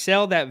 they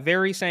sell that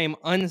very same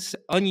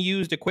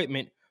unused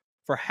equipment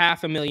for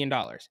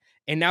 $500,000.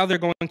 And now they're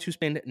going to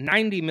spend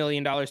 $90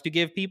 million to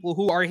give people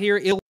who are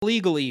here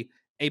illegally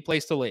a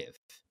place to live.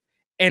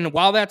 And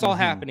while that's all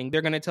happening,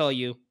 they're going to tell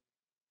you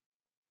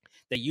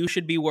that you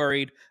should be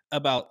worried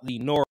about the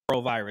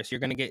norovirus. You're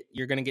going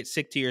to get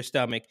sick to your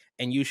stomach,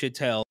 and you should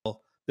tell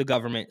the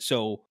government.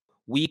 So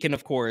we can,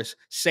 of course,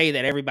 say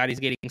that everybody's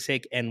getting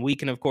sick, and we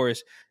can, of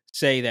course,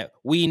 say that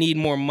we need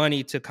more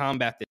money to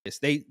combat this.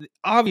 They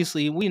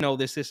obviously, we know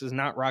this. This is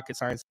not rocket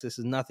science. This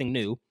is nothing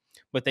new,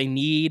 but they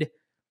need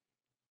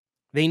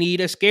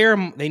a scare.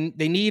 They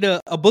need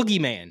a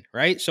boogeyman,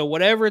 right? So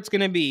whatever it's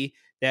going to be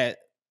that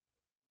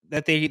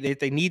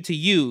they need to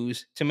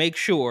use to make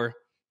sure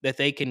that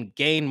they can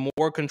gain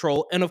more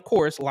control and, of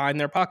course, line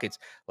their pockets,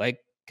 like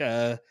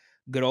good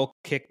old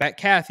Kickback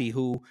Kathy,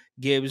 who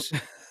gives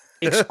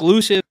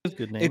exclusive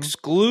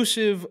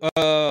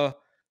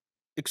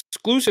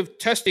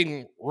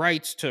testing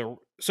rights to.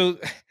 So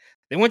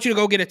they want you to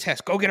go get a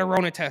test, go get a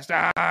Rona test,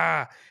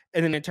 and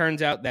then it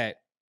turns out that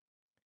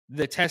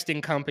the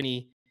testing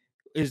company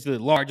is the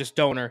largest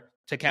donor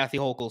to Kathy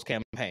Hochul's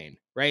campaign,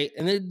 right?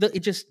 And it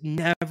just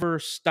never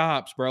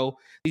stops, bro.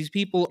 These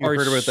people You are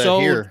heard about so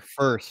that here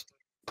first.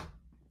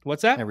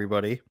 What's that?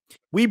 Everybody,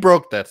 we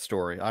broke that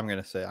story. I'm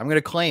going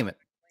to claim it.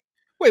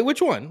 Wait,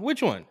 which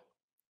one?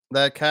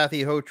 That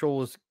Kathy Hochul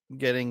was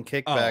getting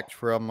kickbacks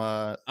from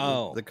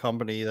the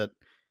company that,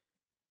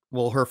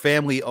 well, her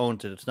family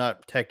owns it. It's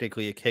not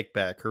technically a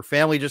kickback. Her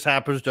family just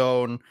happens to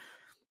own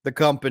the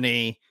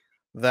company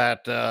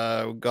that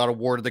got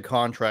awarded the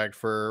contract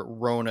for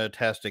Rona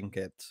testing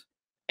kits.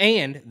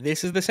 And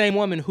this is the same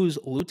woman who's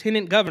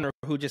lieutenant governor,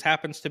 who just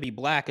happens to be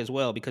black as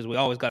well, because we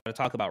always got to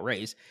talk about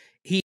race.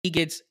 He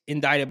gets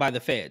indicted by the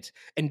feds.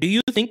 And do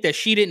you think that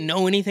she didn't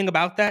know anything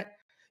about that?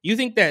 You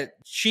think that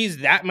she's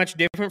that much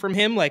different from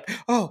him? Like,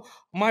 oh,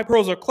 my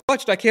pearls are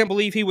clutched. I can't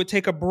believe he would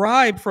take a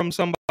bribe from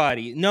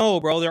somebody. No,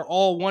 bro, they're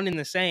all one and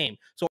the same.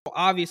 So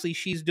obviously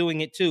she's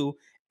doing it too.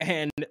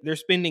 And they're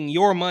spending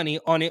your money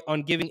on it,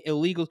 on giving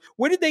illegals.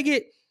 Where did they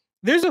get?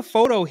 There's a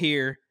photo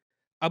here.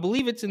 I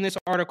believe it's in this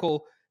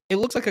article. It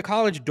looks like a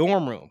college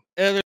dorm room.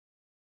 There's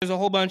a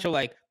whole bunch of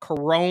like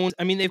Coronas.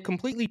 I mean, they've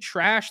completely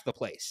trashed the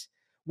place.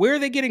 Where are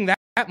they getting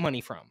that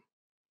money from?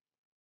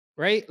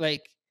 Right?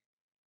 Like,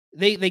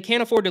 they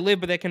can't afford to live,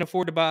 but they can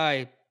afford to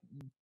buy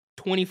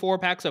 24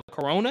 packs of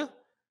Corona.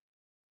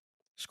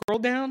 Scroll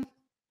down.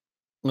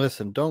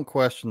 Listen, don't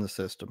question the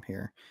system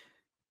here.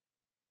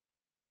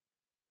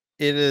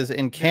 It is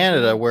in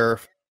Canada where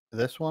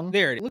this one.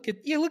 There it is.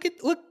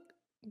 Look.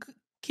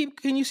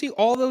 Can you see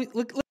all the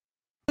look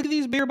at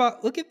these beer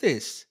bottles? Look at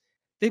this.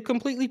 They've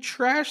completely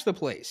trashed the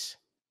place.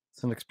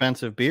 It's an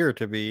expensive beer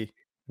to be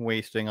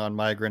wasting on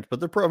migrants, but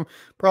they're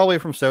probably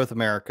from South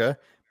America.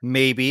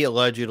 Maybe,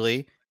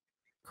 allegedly.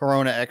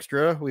 Corona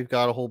Extra. We've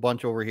got a whole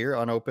bunch over here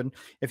unopened.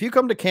 If you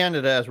come to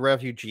Canada as a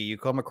refugee, you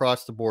come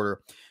across the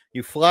border.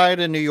 You fly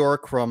to New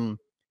York from,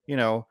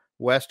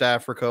 West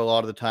Africa a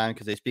lot of the time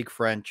because they speak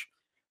French.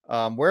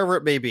 Wherever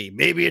it may be.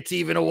 Maybe it's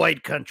even a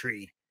white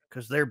country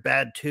because they're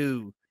bad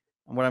too.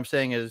 And what I'm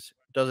saying is,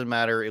 it doesn't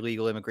matter.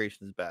 Illegal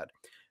immigration is bad,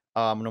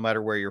 no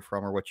matter where you're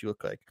from or what you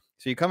look like.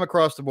 So you come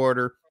across the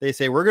border. They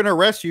say, we're going to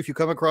arrest you if you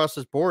come across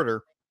this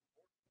border.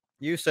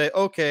 You say,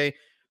 okay,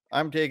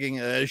 I'm taking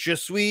je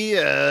suis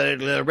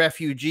le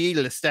réfugié,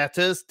 le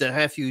status de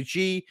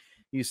réfugié.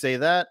 You say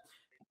that.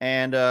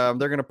 And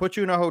they're going to put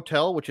you in a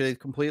hotel, which is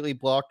completely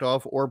blocked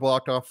off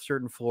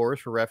certain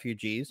floors for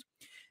refugees.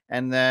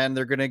 And then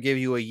they're going to give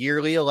you a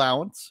yearly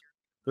allowance.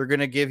 They're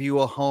going to give you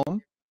a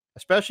home,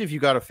 especially if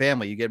you got a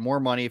family. You get more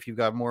money if you've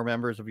got more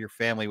members of your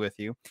family with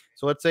you.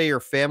 So let's say you're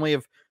a family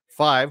of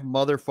 5,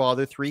 mother,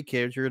 father, 3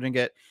 kids. You're going to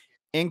get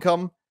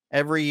income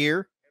every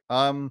year.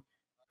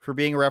 For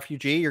being a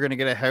refugee, you're going to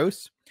get a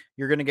house.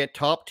 You're going to get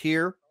top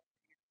tier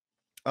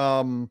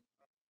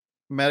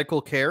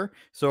medical care.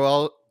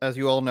 So as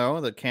you all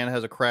know, that Canada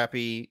has a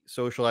crappy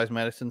socialized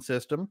medicine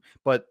system,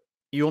 but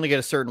you only get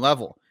a certain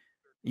level.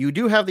 You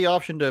do have the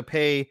option to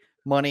pay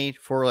money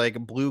for like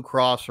Blue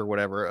Cross or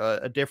whatever,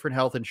 a different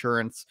health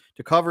insurance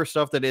to cover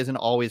stuff that isn't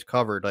always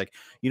covered. Like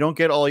you don't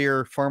get all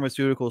your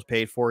pharmaceuticals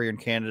paid for here in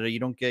Canada. You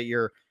don't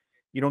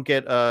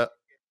get a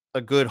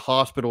good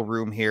hospital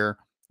room here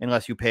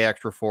unless you pay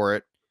extra for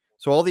it.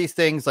 So all these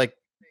things like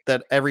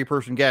that every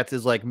person gets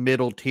is like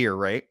middle tier,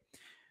 right?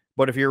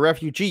 But if you're a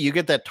refugee, you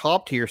get that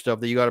top tier stuff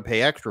that you got to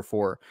pay extra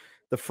for.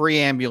 The free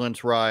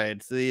ambulance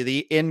rides, the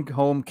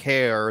in-home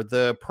care,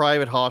 the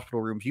private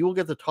hospital rooms. You will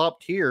get the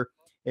top tier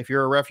if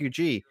you're a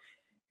refugee.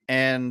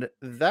 And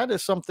that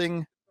is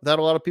something that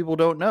a lot of people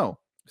don't know.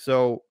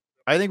 So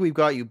I think we've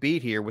got you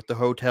beat here with the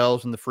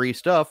hotels and the free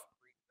stuff.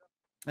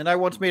 And I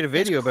once made a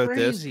video about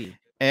this.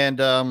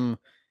 And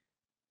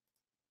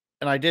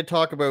I did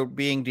talk about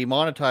being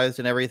demonetized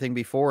and everything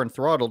before and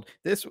throttled.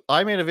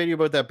 I made a video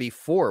about that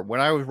before when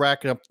I was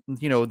racking up,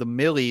 the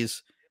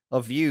millies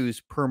of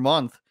views per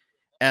month.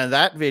 And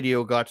that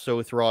video got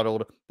so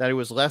throttled that it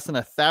was less than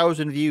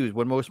 1,000 views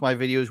when most of my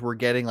videos were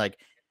getting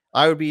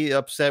I would be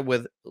upset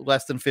with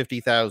less than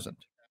 50,000.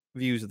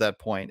 views at that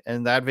point,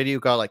 and that video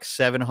got like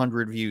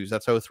 700 views.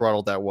 That's how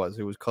throttled that was.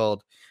 It was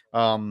called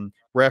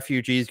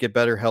 "Refugees Get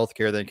Better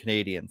Healthcare Than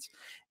Canadians."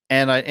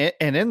 And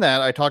in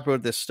that, I talked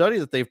about this study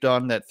that they've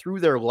done that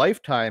through their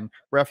lifetime,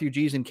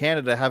 refugees in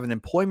Canada have an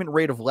employment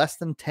rate of less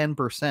than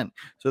 10%.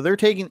 So they're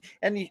taking,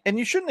 and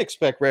you shouldn't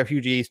expect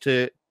refugees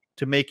to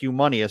make you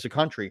money as a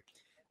country.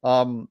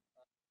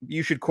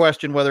 You should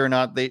question whether or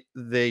not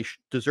they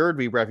deserve to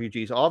be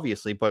refugees,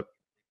 obviously, but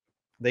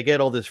they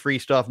get all this free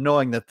stuff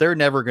knowing that they're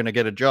never going to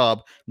get a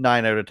job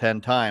 9 out of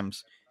 10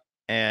 times.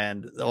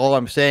 And all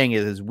I'm saying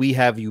is we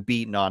have you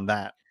beaten on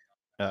that.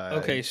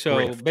 Okay, so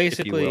grift, if you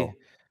basically, will.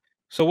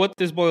 so what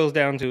this boils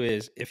down to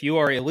is if you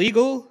are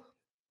illegal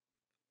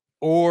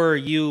or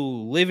you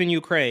live in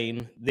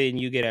Ukraine, then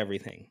you get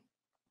everything.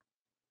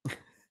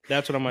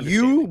 That's what I'm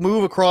understanding. You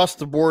move across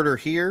the border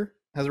here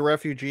as a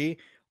refugee,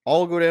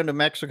 I'll go down to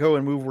Mexico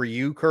and move where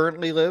you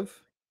currently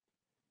live.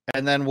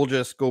 And then we'll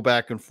just go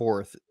back and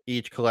forth,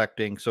 each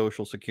collecting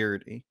Social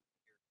Security.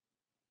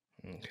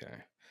 Okay.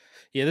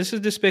 Yeah, this is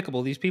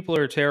despicable. These people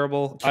are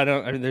terrible.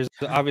 There's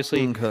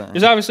obviously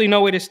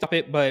no way to stop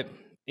it, but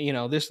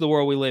this is the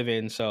world we live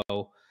in, so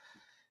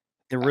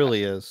it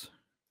really is.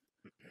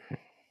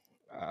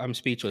 I'm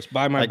speechless.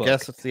 Buy my book. I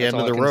guess it's the end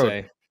of the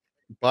road.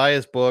 Buy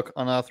his book,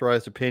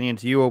 Unauthorized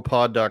Opinions,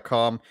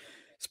 uopod.com,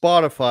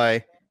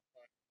 Spotify,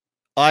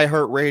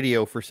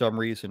 iHeartRadio for some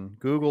reason,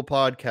 Google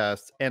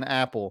Podcasts, and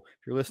Apple.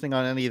 If you're listening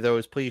on any of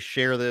those, please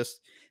share this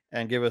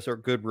and give us a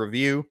good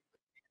review.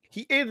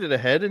 He ate it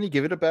ahead and he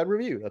gave it a bad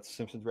review. That's a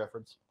Simpsons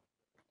reference.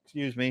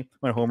 Excuse me.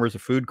 When Homer's a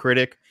food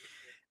critic.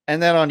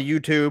 And then on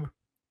YouTube,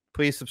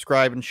 please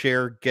subscribe and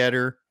share.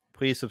 Getter,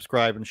 please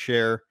subscribe and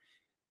share.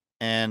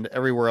 And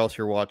everywhere else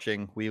you're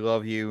watching, we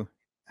love you.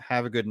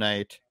 Have a good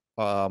night.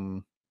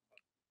 XFL,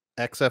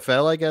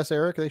 I guess,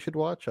 Eric, they should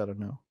watch. I don't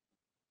know.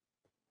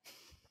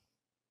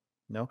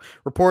 No.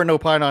 Report No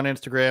Pine on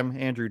Instagram.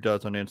 Andrew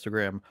does on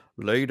Instagram.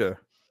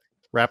 Later.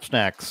 Rap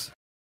snacks.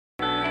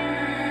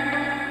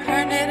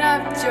 Turn it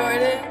up,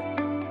 Jordan.